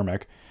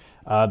hypodermic.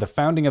 The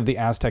founding of the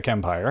Aztec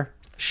Empire.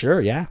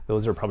 Sure, yeah.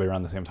 Those are probably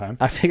around the same time.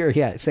 I figure,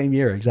 yeah, same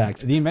year,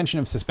 exact. The invention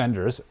of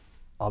suspenders,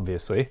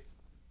 obviously.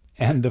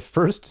 And the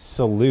first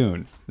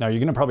saloon. Now, you're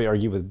going to probably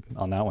argue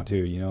on that one, too.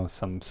 You know,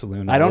 some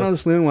saloon. I don't know the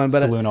saloon one,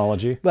 but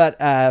Saloonology.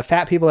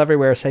 fat people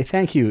everywhere say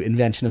thank you,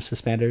 invention of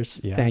suspenders.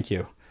 Yeah. Thank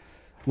you.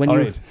 When All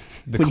you right.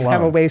 The when you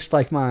have a cologne. waist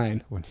like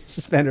mine,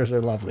 suspenders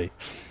are lovely.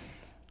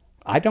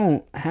 I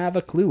don't have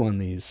a clue on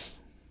these.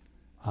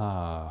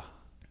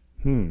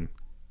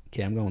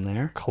 Okay, I'm going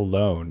there.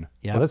 Cologne.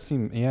 Yeah. Well, that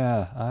seems,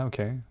 yeah,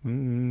 okay.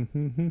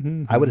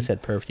 Mm-hmm. I would have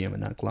said perfume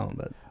and not cologne,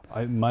 but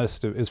I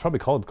must have, it was probably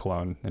called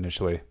cologne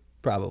initially.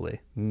 probably.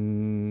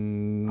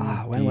 When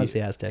the- was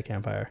the Aztec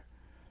Empire?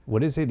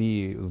 What is it?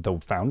 The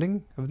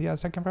founding of the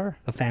Aztec Empire?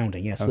 The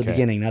founding, yes, the Okay.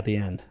 beginning, not the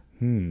end.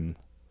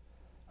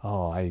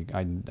 Oh,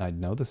 I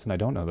know this and I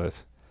don't know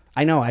this.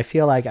 I know. I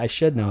feel like I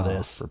should know Oh,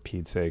 this. for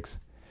Pete's sakes.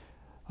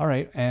 All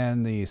right,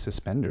 and the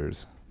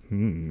suspenders.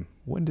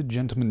 When did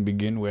gentlemen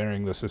begin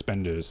wearing the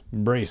suspenders?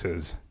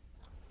 Braces.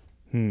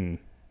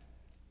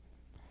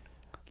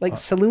 Like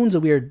saloon's a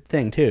weird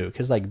thing too,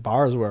 because like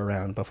bars were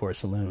around before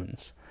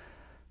saloons,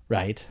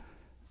 right?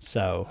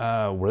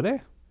 So Were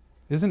they?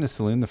 Isn't a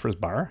saloon the first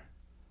bar?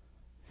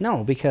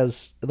 no,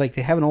 because like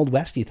they have an old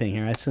westy thing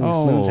here. I assume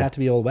saloons Oh. have to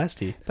be old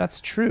westy. That's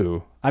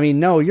true. I mean,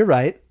 no, you're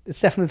right. It's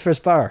definitely the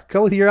first bar.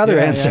 Go with your other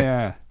answer.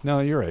 Yeah.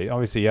 No, you're right.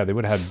 Obviously, yeah, they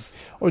would have.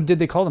 Or did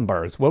they call them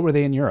bars? What were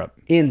they in Europe?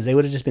 Inns. They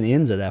would have just been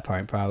inns at that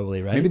point,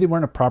 probably, right? Maybe they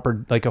weren't a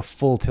proper, like a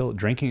full tilt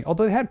drinking.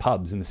 Although they had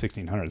pubs in the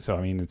 1600s, so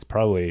I mean, it's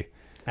probably.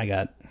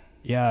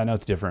 Yeah, no,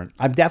 it's different.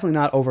 I'm definitely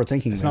not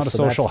overthinking It's this. not a so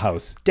social that's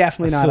house.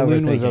 Definitely A not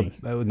saloon was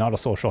overthinking. not a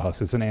social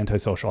house. It's an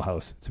antisocial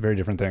house. It's a very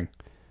different thing.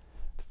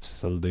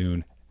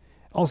 Saloon.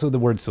 Also, the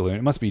word saloon.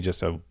 It must be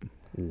just a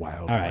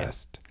wild All right.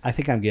 west. I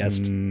think I'm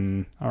guessed.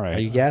 All right. Are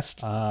you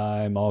guessed?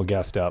 I'm all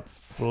guessed up.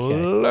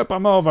 Flip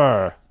them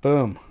over.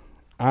 Boom.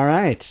 All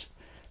right.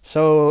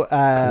 So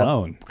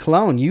Cologne.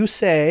 Cologne, you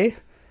say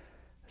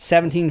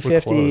 1750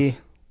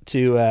 close.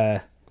 to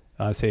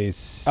I say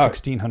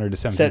 1600 to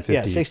 1750. yeah,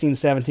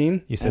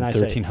 1617. You said and I say-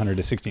 1300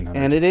 to 1600.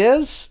 And it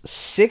is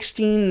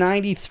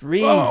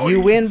 1693. Oh,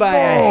 you win by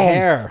a boom.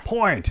 hair.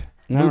 Point.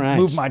 All Move, right.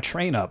 move my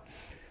train up.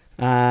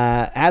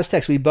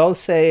 Aztecs, we both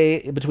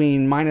say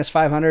between minus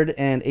 500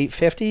 and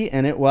 850,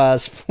 and it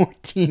was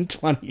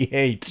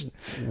 1428.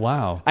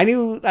 Wow.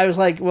 I was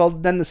like, well,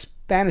 then the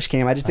Spanish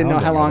came. I just didn't know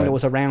don't how know long that. it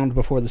was around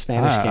before the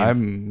Spanish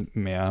came.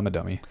 I'm a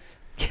dummy.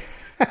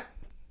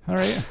 All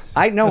right.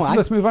 I know.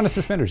 Let's move on to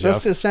suspenders, Let's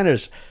Jeff. do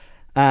suspenders.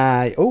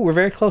 We're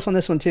very close on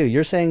this one too.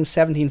 You're saying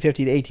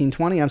 1750 to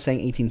 1820. I'm saying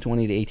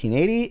 1820 to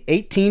 1880.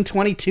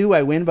 1822,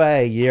 I win by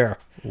a year.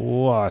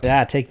 What?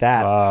 Yeah, take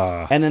that.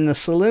 Ah. And then the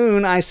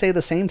saloon, I say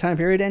the same time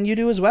period, and you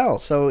do as well.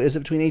 So is it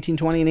between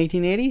 1820 and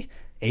 1880?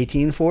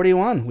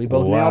 1841. We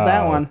both nailed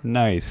that Wow. one.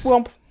 Nice.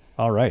 Whoomp.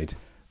 All right.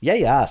 Yeah,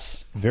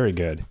 yes. Very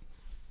good.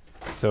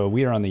 So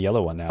we are on the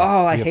yellow one now.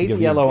 Oh, I We have to hate give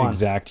the yellow one.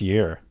 Exact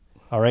year.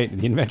 All right.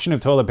 The invention of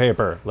toilet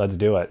paper. Let's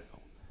do it.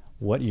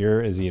 What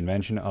year is the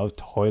invention of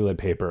toilet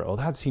paper? Oh,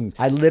 that seems.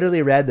 I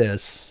literally read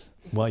this.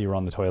 Well, you were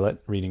on the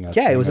toilet reading a.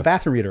 Yeah, it thing was a of-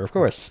 bathroom reader, of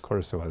course. Of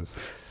course it was.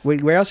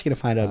 Wait, where else are you going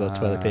to find out about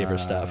toilet paper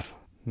stuff?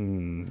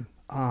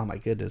 Oh, my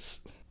goodness.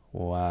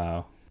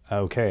 Wow.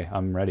 Okay,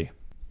 I'm ready.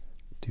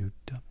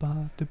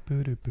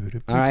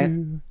 All right.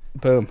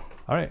 Boom.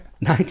 All right.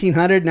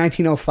 1900,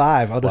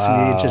 1905. Oh, this is going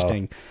to be Wow.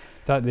 interesting.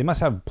 They must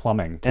have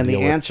plumbing to And the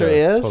deal with, answer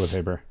is- toilet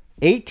paper.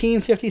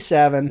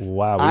 1857.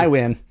 Wow. I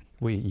win.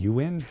 Wait, you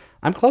win?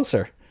 I'm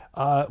closer.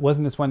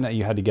 Wasn't this one that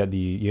you had to get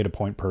you had a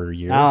point per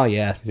year? Oh,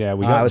 yeah. Yeah,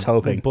 I was We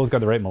hoping. both got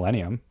the right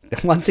millennium.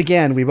 Once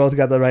again, we both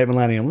got the right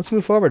millennium. Let's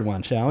move forward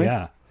one, shall we?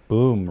 Yeah.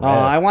 Boom. Oh, Red.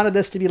 I wanted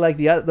this to be like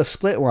the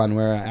split one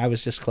where I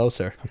was just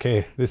closer.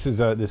 Okay, this is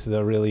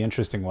a really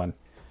interesting one.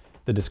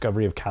 The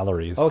discovery of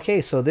calories.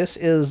 Okay, so this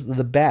is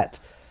the bet.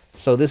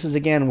 So this is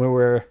again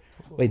where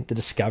the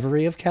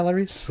discovery of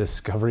calories.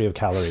 Discovery of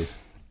calories.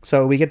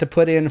 So we get to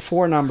put in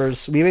 4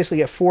 numbers. We basically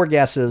get 4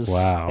 guesses.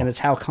 Wow. And it's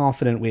how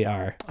confident we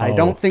are. I Oh.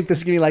 don't think this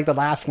is going to be like the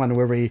last one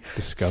where we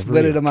Discovery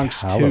split it of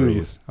amongst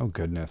calories. Oh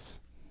goodness.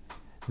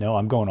 No,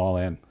 I'm going all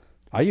in. 2.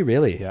 Are you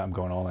really? Yeah, I'm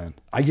going all in.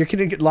 You're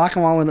going to lock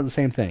them all in at the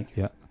same thing.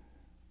 Yeah.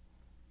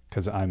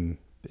 Because I'm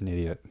an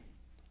idiot.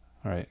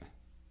 All right.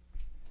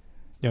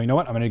 No, you know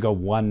what? I'm going to go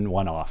one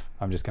off.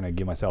 I'm just going to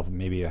give myself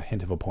maybe a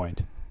hint of a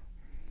point.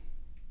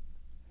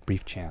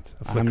 Brief chance.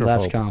 A I'm flicker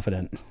less of hope.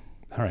 confident.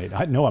 All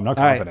right. No, I'm not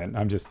All right. confident.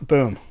 I'm just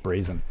Boom.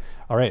 brazen.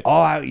 All right.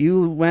 Oh,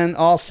 you went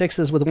all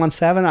sixes with 1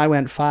 7. I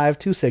went 5,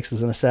 2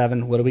 6s, and a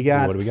 7. What do we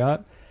got? What do we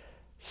got?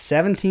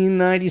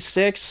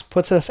 1796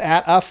 puts us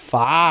at a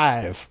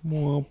 5.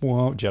 Whoop,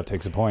 whoop. Jeff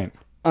takes a point.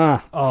 Uh,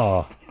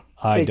 Oh,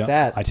 I Take don't.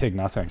 that. I take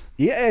nothing.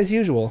 yeah, as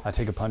usual. I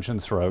take a punch in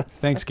the throat.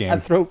 Thanks, A game.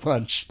 throat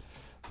punch.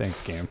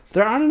 Thanks, game.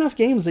 There aren't enough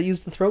games that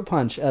use the throat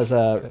punch as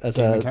a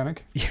Game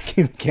mechanic.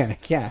 game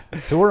mechanic. Yeah,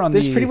 So we're on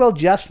there's the. pretty well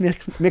just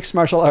mixed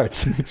martial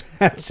arts.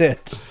 That's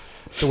it.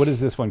 So what is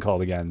this one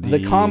called again?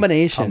 The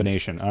combination.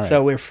 Combination. All right.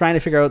 So we're trying to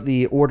figure out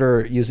the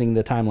order using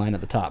the timeline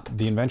at the top.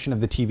 the invention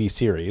of the TV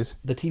series.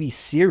 The TV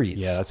series.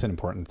 Yeah, that's an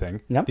important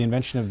thing. Yep. The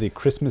invention of the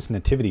Christmas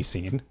nativity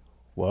scene.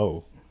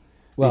 Whoa.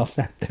 Well,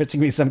 there's going to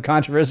be some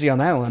controversy on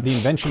that one. The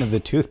invention of the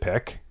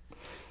toothpick.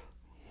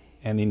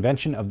 And the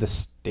invention of the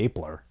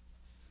stapler.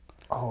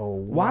 Oh,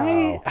 Why?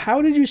 wow.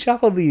 How did you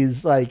shuffle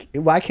these? Like,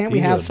 why can't we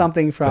These have are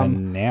something from?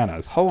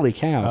 bananas. Holy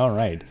cow! All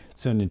right.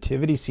 So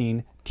nativity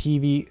scene,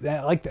 TV.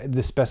 I like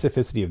the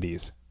specificity of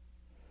these.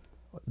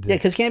 Yeah,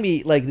 because it can't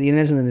be like the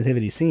invention of the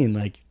nativity scene.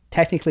 Like,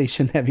 technically,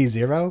 shouldn't that be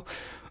 0?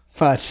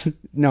 But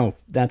no,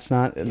 that's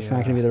not. It's not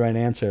Yeah. going to be the right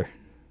answer.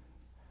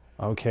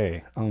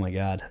 Okay. Oh my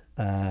god.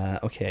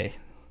 Okay.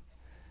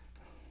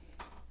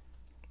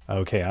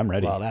 Okay, I'm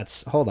ready. Well,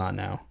 that's. Hold on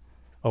now.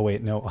 Oh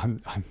wait, no,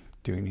 I'm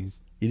doing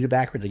these. You did it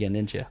backwards again,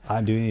 didn't you?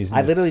 I'm doing these. in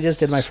I the literally just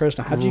did my first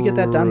one. How did you get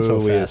that done so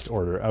screwiest fast?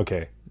 Order.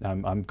 Okay,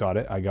 I'm got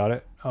it. I got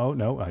it. Oh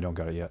no, I don't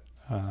got it yet.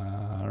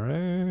 All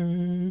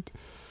right.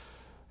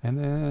 And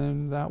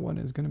then that one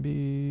is going to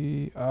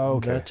be The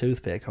okay.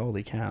 toothpick.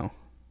 Holy cow.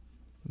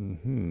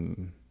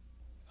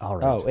 All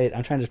right. Oh wait,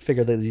 I'm trying to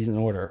figure these in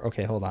order.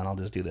 Okay, hold on. I'll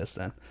just do this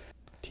then.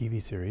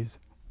 TV series,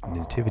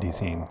 nativity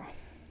scene,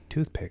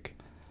 toothpick,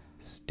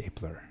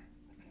 stapler.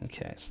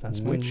 Okay, so that's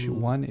Which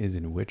one is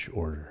in which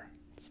order?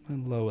 my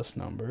lowest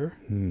number.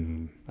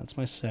 That's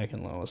my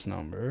second lowest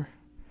number.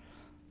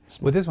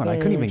 With this one, I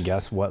couldn't even third.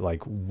 guess what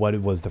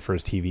it was the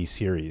first TV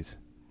series.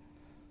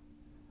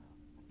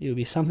 It would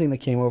be something that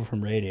came over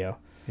from radio.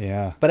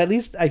 Yeah. But at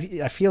least I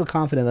feel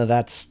confident that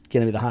that's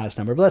going to be the highest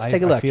number. But let's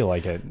take a I look. feel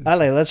like it.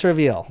 Ale, let's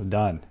reveal.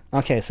 Done.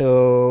 Okay,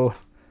 so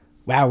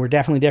wow, we're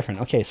definitely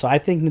different. Okay, so I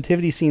think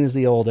nativity scene is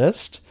the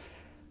oldest.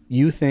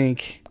 You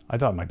think I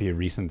thought it might be a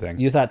recent thing.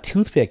 you thought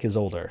toothpick is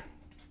older,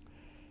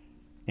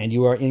 and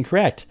you are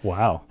incorrect.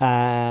 Wow.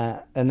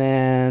 And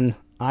then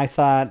I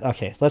thought,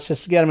 okay, let's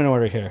just get them in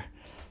order here.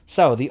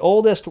 So the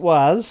oldest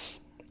was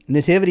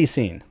nativity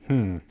scene.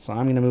 So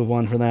I'm going to move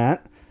one for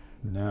that.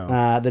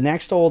 No. The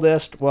next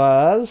oldest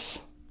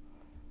was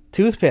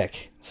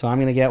toothpick. So I'm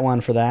going to get one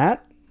for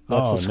that.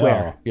 That's Oh, a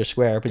square. no. You're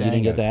square, but you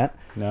Dang didn't get it. that.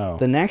 No.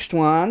 The next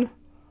one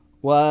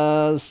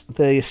was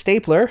the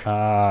stapler.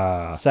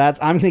 Ah. So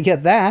I'm going to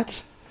get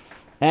that.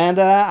 And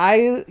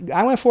I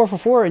went 4 for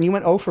 4, and you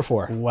went 0 for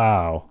 4.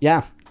 Wow.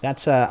 Yeah,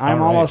 that's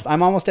I'm All right.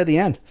 almost at the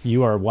end.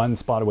 You are one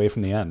spot away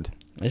from the end.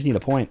 I just need a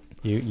point.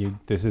 You.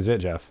 This is it,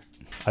 Jeff.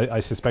 I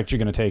suspect you're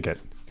going to take it.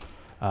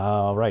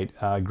 All right.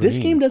 Green. This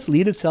game does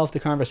lead itself to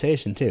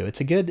conversation too.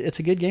 It's a good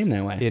game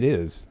that way. It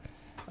is.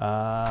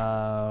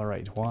 All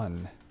right.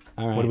 One.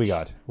 All right. What do we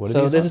got? What are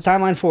So these this is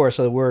timeline 4.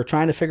 So we're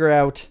trying to figure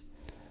out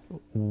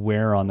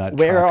where on that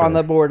where tracker? on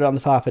the board on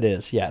the top it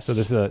is. Yes. So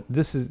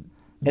this is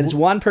and it's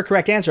one per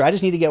correct answer. I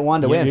just need to get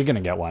one to you're win. going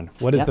to get one.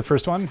 What is Yep. the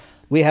first one?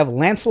 We have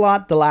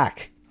Lancelot de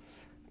Lac,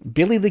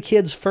 Billy the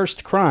Kid's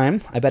first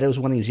crime. I bet it was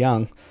when he was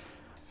young.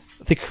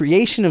 The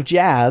creation of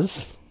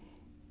jazz,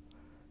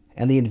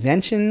 and the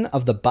invention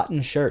of the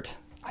button shirt.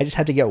 I just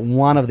have to get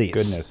one of these.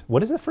 Goodness.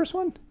 What is the first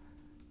one?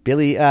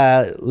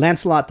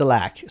 Lancelot de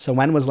Lac. So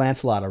when was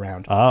Lancelot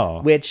around?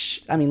 Oh.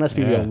 Which, I mean, let's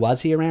be Yeah. real.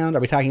 Was he around? Are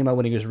we talking about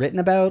when he was written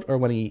about, or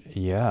when he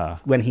Yeah.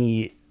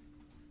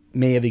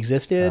 may have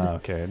existed?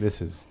 Okay.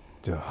 This is.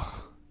 Ugh.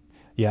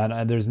 Yeah.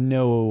 No, there's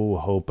no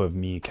hope of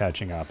me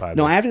catching up either.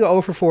 No, I have to go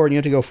 0 for 4, and you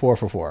have to go 4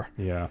 for 4.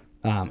 Yeah.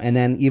 And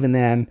then even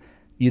then,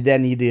 you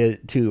then need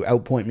to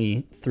outpoint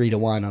me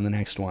 3-1 on the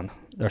next one,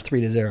 or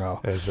 3-0.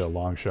 It's a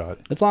long shot.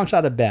 It's long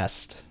shot at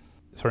best.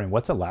 Sorry.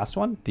 What's the last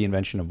one? The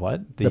invention of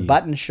what? The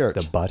button shirt.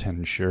 The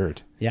button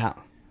shirt. Yeah.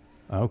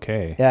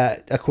 Okay.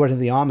 According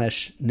to the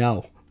Amish,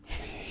 no.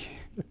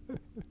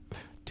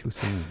 Too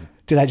soon.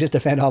 Did I just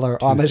offend all our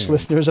Amish soon.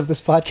 listeners of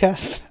this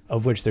podcast?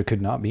 Of which there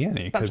could not be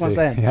any. That's 'cause what I'm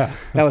saying. Yeah.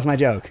 That was my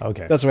joke.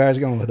 Okay. That's where I was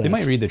going with it. They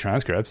might read the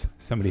transcripts.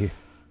 Somebody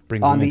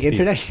brings On them the into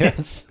internet,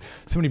 yes.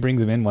 Somebody brings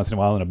them in once in a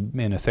while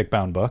in a thick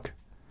bound book.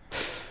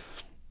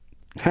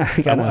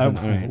 I got nothing.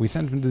 All right. We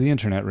sent him to the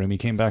internet room. He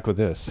came back with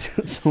this.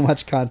 So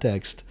much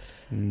context.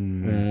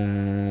 Hmm.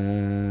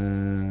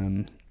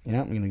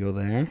 Yeah, I'm going to go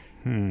there.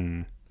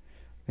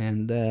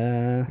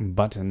 And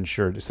Button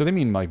shirt. So they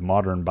mean like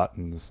modern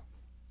buttons.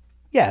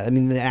 yeah, I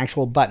mean the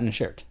actual button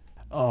shirt.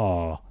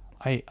 Oh,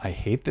 I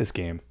hate this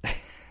game.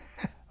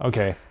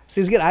 Okay.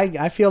 See, it's good.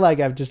 I feel like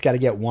I've just got to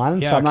get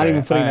one, so I'm not okay.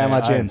 even putting that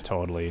much in.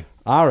 Totally.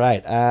 All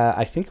right.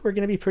 I think we're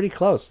going to be pretty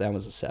close. That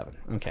was a 7.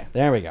 Okay,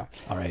 there we go.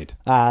 All right.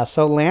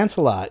 So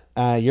Lancelot,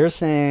 you're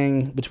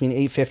saying between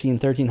 850 and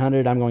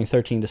 1300. I'm going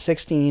 13 to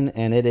 16,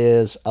 and it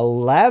is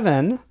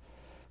 11.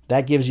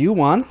 That gives you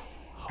one.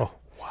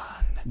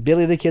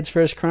 Billy the Kid's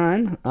First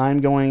Crime.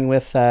 I'm going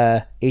with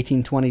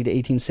 1820 to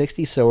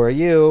 1860. So are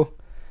you.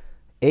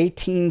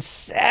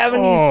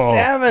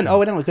 1877. Oh,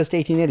 wait, no, it goes to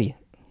 1880.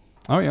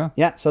 Oh, yeah.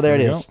 Yeah, so there it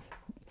we is.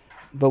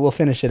 But we'll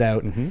finish it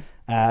out.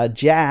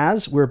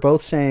 Jazz, we're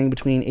both saying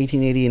between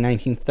 1880 and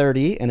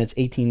 1930, and it's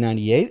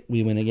 1898.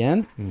 We win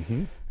again.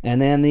 And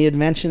then the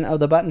invention of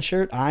the button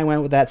shirt, I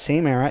went with that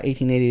same era,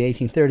 1880 to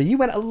 1830. You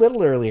went a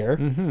little earlier,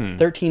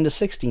 13 to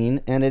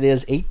 16, and it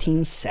is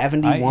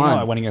 1871.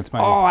 I went against my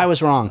I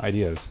was wrong.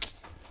 ideas.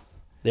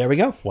 There we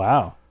go.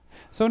 Wow.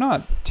 So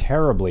not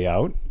terribly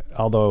out,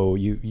 although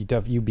you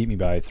beat me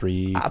by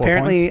 3-4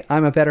 Apparently, points.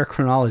 I'm a better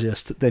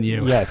chronologist than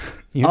you. Yes.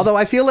 Although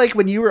I feel like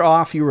when you were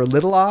off, you were a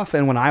little off,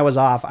 and when I was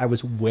off, I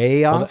was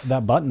way off.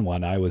 That button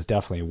one, I was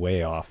definitely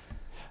way off.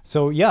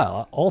 So yeah,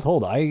 all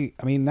told, I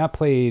mean that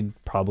played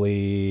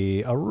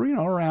probably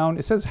around.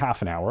 It says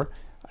half an hour.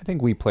 I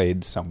think we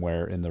played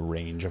somewhere in the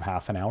range of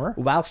half an hour.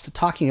 Whilst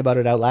talking about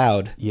it out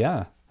loud.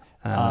 Yeah.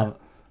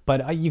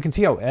 But you can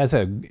see how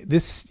I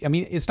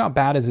mean, it's not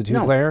bad as a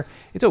 2-player.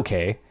 It's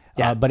okay.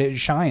 Yeah. But it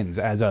shines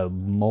as a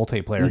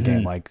multiplayer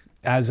game. Like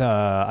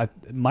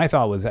my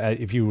thought was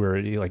if you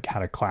were like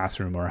had a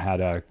classroom or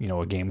had a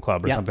game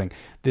club or something,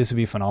 this would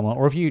be phenomenal.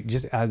 Or if you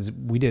just, as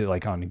we did it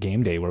like on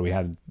game day where we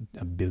had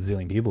a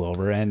bazillion people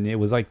over and it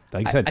was like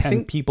I said,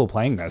 10 people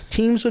playing this.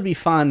 Teams would be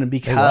fun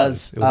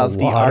because it was of a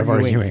the lot of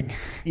arguing. arguing.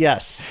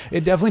 Yes.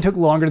 It definitely took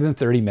longer than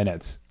 30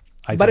 minutes.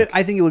 I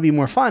think it would be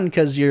more fun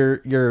because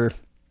you're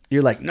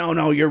like,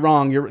 no, you're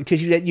wrong.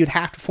 Because you'd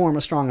have to form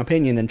a strong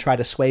opinion and try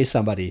to sway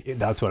somebody.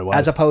 That's what it was.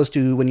 As opposed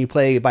to when you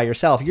play by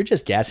yourself, you're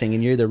just guessing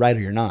and you're either right or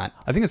you're not.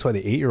 I think that's why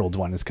the 8-year-olds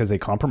won is because they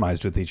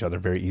compromised with each other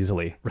very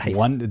easily. Right.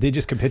 They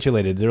just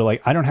capitulated. They're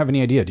like, I don't have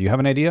any idea. Do you have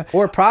an idea?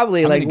 Or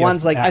probably I'm like gonna one's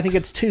guess like, I X. think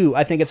it's 2.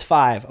 I think it's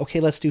 5. Okay,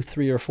 let's do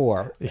 3 or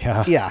 4.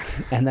 Yeah. Yeah.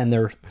 And then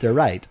they're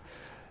right.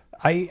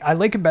 I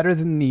like it better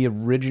than the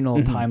original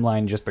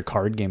Timeline, just the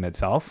card game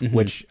itself,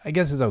 which I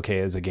guess is okay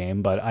as a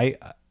game, but I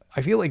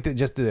feel like that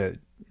just the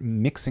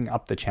mixing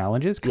up the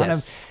challenges kind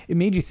of, it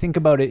made you think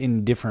about it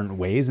in different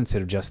ways instead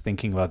of just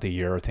thinking about the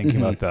year or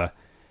thinking about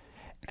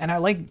and I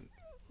like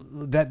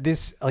that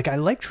I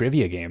like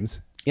trivia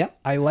games. Yep.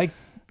 I like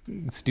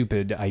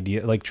stupid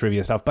idea, like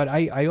trivia stuff, but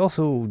I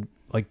also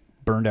like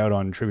burned out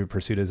on Trivia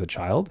Pursuit as a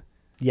child.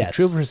 Yes.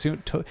 Trivial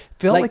Pursuit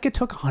felt like it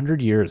took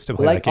 100 years to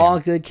play Like that game. all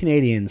good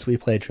Canadians, we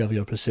played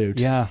Trivial Pursuit.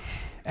 Yeah.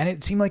 And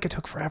it seemed like it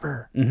took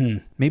forever.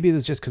 Maybe it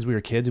was just because we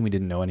were kids and we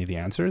didn't know any of the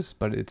answers,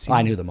 but it seemed...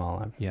 I knew them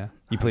all. Yeah.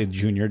 You played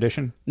Junior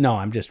Edition? No,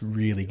 I'm just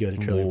really good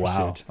at Trivial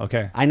Pursuit.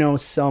 Okay. I know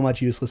so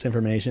much useless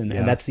information,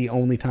 and that's the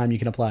only time you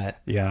can apply it.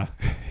 Yeah,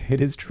 it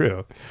is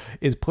true.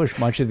 Is push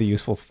much of the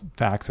useful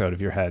facts out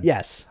of your head.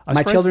 Yes.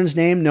 My children's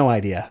name, no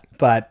idea.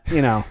 But,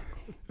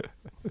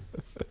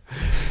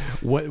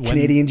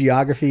 Canadian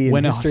geography and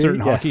when history. A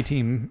certain hockey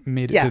team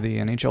made it to the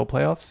NHL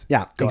playoffs.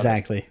 Yeah,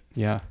 exactly.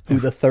 Yeah. Who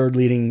the third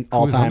leading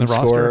all-time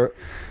scorer.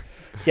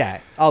 Yeah,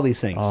 all these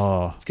things.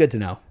 Oh. It's good to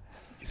know.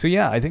 So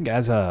yeah, I think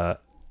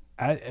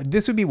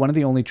this would be one of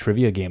the only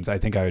trivia games I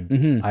think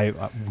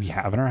we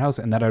have in our house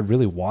and that I'd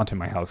really want in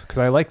my house because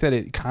I like that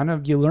it kind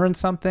of, you learn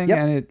something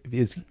and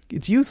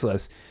it's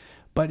useless,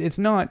 but it's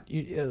not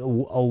a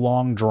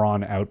long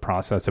drawn out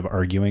process of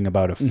arguing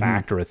about a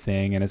fact or a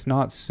thing. And it's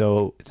not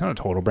a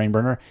total brain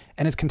burner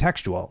and it's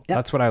contextual. Yep.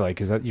 That's what I like,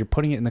 is that you're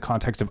putting it in the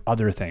context of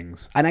other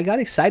things. And I got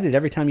excited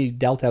every time you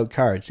dealt out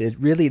cards.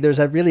 There's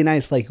a really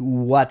nice, like,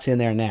 what's in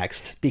there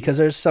next, because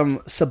there's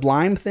some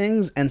sublime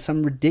things and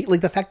some ridiculous,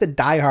 like the fact that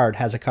Die Hard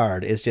has a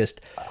card is just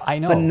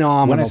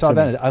phenomenal. When I saw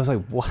that, I was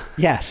like, what?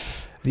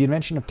 Yes. The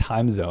invention of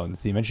time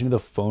zones, the invention of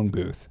the phone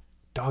booth,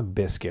 dog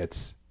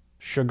biscuits,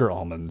 sugar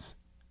almonds,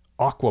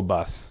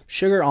 Aquabus.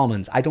 Sugar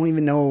almonds. I don't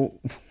even know.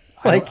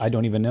 I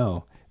don't even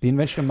know. The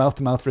invention of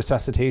mouth-to-mouth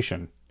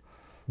resuscitation.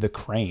 The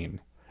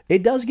crane.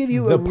 It does give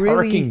you the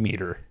parking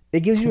meter. It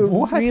gives you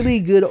a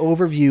really good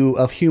overview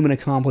of human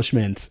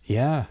accomplishment.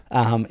 Yeah.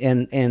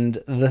 And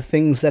the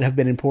things that have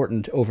been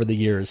important over the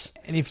years.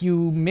 And if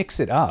you mix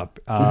it up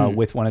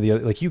with one of the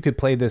other, like you could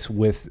play this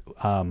with,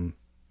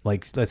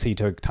 like, let's say you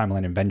took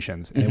Timeline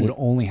Inventions and it would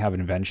only have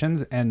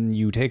inventions and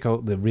you take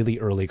out the really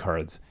early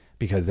cards.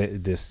 Because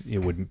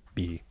it wouldn't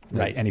be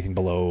anything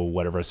below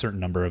whatever a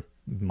certain number of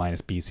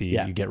minus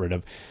BC you get rid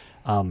of.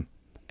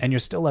 And you're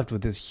still left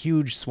with this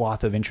huge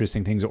swath of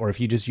interesting things. Or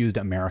if you just used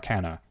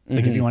Americana,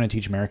 like if you want to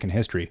teach American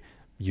history,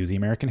 use the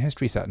American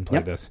history set and play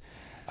this.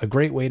 A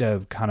great way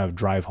to kind of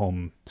drive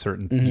home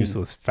certain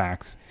useless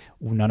facts,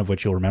 none of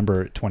which you'll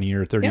remember 20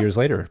 or 30 years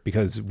later,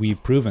 because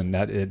we've proven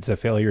that it's a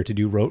failure to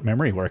do rote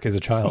memory work as a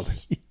child.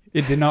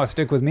 It did not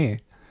stick with me.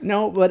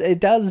 No, but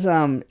it does.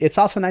 It's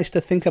also nice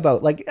to think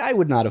about, like, I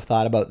would not have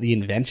thought about the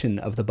invention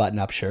of the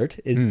button-up shirt.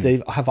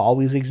 They have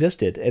always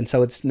existed. And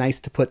so it's nice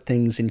to put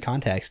things in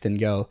context and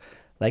go,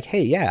 like,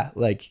 hey, yeah,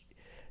 like,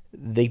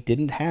 they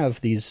didn't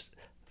have these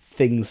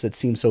things that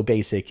seem so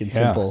basic and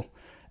simple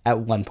at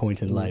one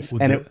point in life.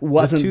 And it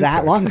wasn't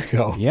that long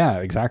ago. Yeah,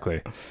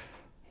 exactly.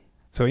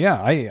 So,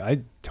 yeah,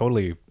 I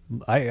totally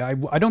I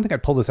don't think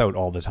I'd pull this out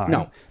all the time.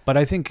 No. But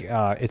I think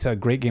it's a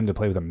great game to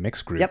play with a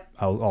mixed group. Yep.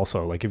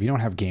 Also, like if you don't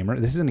have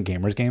this isn't a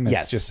gamer's game. It's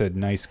Yes. just a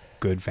nice,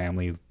 good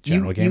family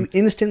general game. You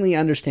instantly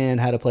understand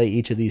how to play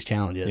each of these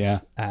challenges.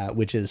 Yeah.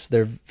 Which is,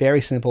 they're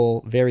very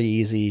simple, very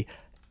easy.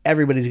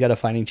 Everybody's got a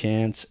fighting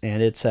chance.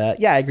 And it's, I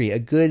agree, a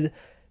good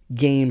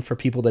game for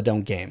people that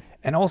don't game.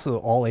 And also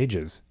all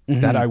ages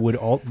that I would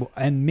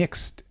and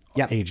mixed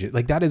Yep. ages.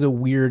 Like that is a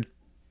weird,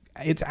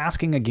 it's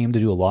asking a game to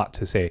do a lot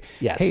to say,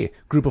 Yes. hey,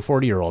 group of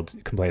 40-year-olds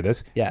can play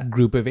this. Yeah.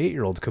 Group of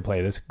 8-year-olds could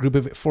play this. Group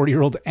of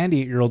 40-year-olds and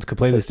 8-year-olds could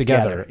play this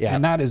together. Yeah.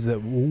 And that is the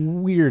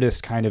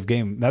weirdest kind of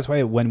game. That's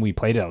why when we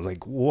played it, I was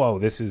like, whoa,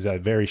 this is a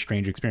very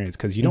strange experience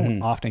because you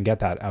don't often get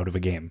that out of a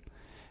game.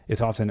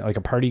 It's often like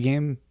a party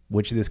game,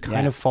 which this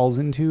kind of falls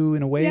into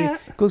in a way. Yeah.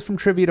 It goes from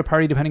trivia to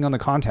party depending on the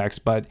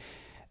context, but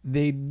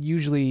they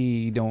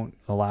usually don't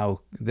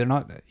allow,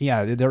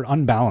 they're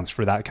unbalanced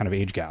for that kind of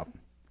age gap.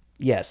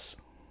 Yes.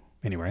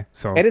 Anyway,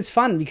 so And it's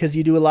fun because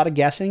you do a lot of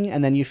guessing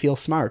and then you feel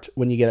smart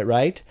when you get it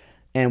right.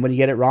 And when you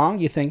get it wrong,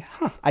 you think,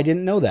 I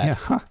didn't know that.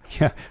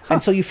 yeah,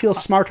 And so you feel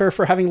smarter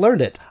for having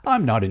learned it.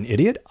 I'm not an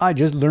idiot. I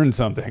just learned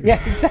something.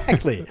 Yeah,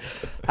 exactly.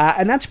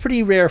 And that's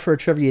pretty rare for a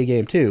trivia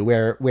game too,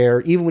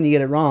 where even when you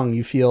get it wrong,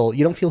 you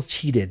don't feel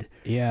cheated.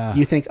 Yeah.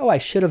 You think, oh, I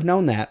should have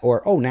known that,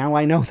 or oh, now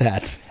I know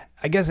that.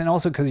 I guess, and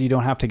also because you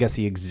don't have to guess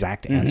the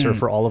exact answer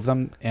for all of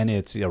them, and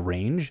it's a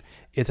range,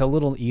 it's a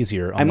little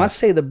easier. I must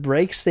say the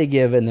breaks they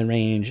give in the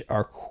range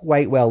are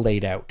quite well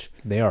laid out.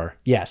 They are.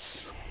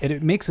 Yes.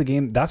 It makes the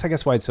game, that's I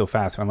guess why it's so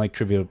fast. Unlike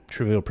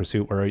Trivial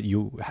Pursuit, where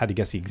you had to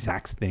guess the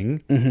exact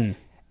thing,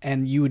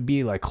 and you would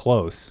be like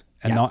close,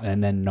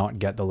 and then not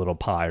get the little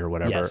pie or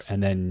whatever, Yes.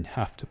 and then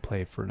have to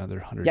play for another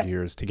 100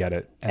 years to get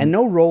it. And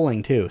no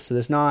rolling too, so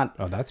there's not.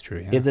 Oh, that's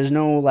true. Yeah. There's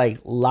no like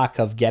luck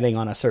of getting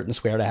on a certain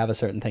square to have a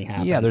certain thing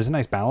happen. Yeah, there's a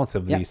nice balance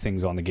of these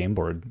things on the game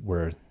board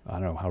where, I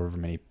don't know, however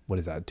many, what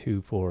is that,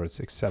 2, 4,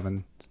 6,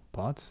 7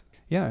 spots?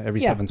 Yeah, every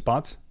 7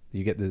 spots,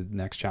 you get the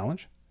next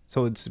challenge.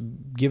 So it's,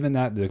 given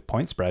that the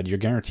point spread, you're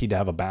guaranteed to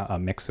have a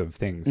mix of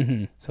things.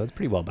 So it's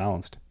pretty well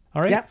balanced.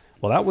 All right. Yeah.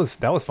 Well, that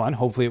was fun.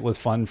 Hopefully it was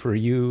fun for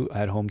you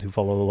at home to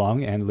follow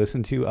along and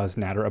listen to us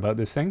natter about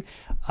this thing.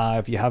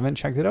 If you haven't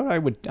checked it out, I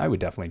would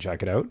definitely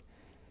check it out.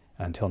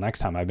 Until next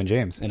time, I've been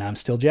James. And I'm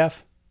still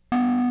Jeff.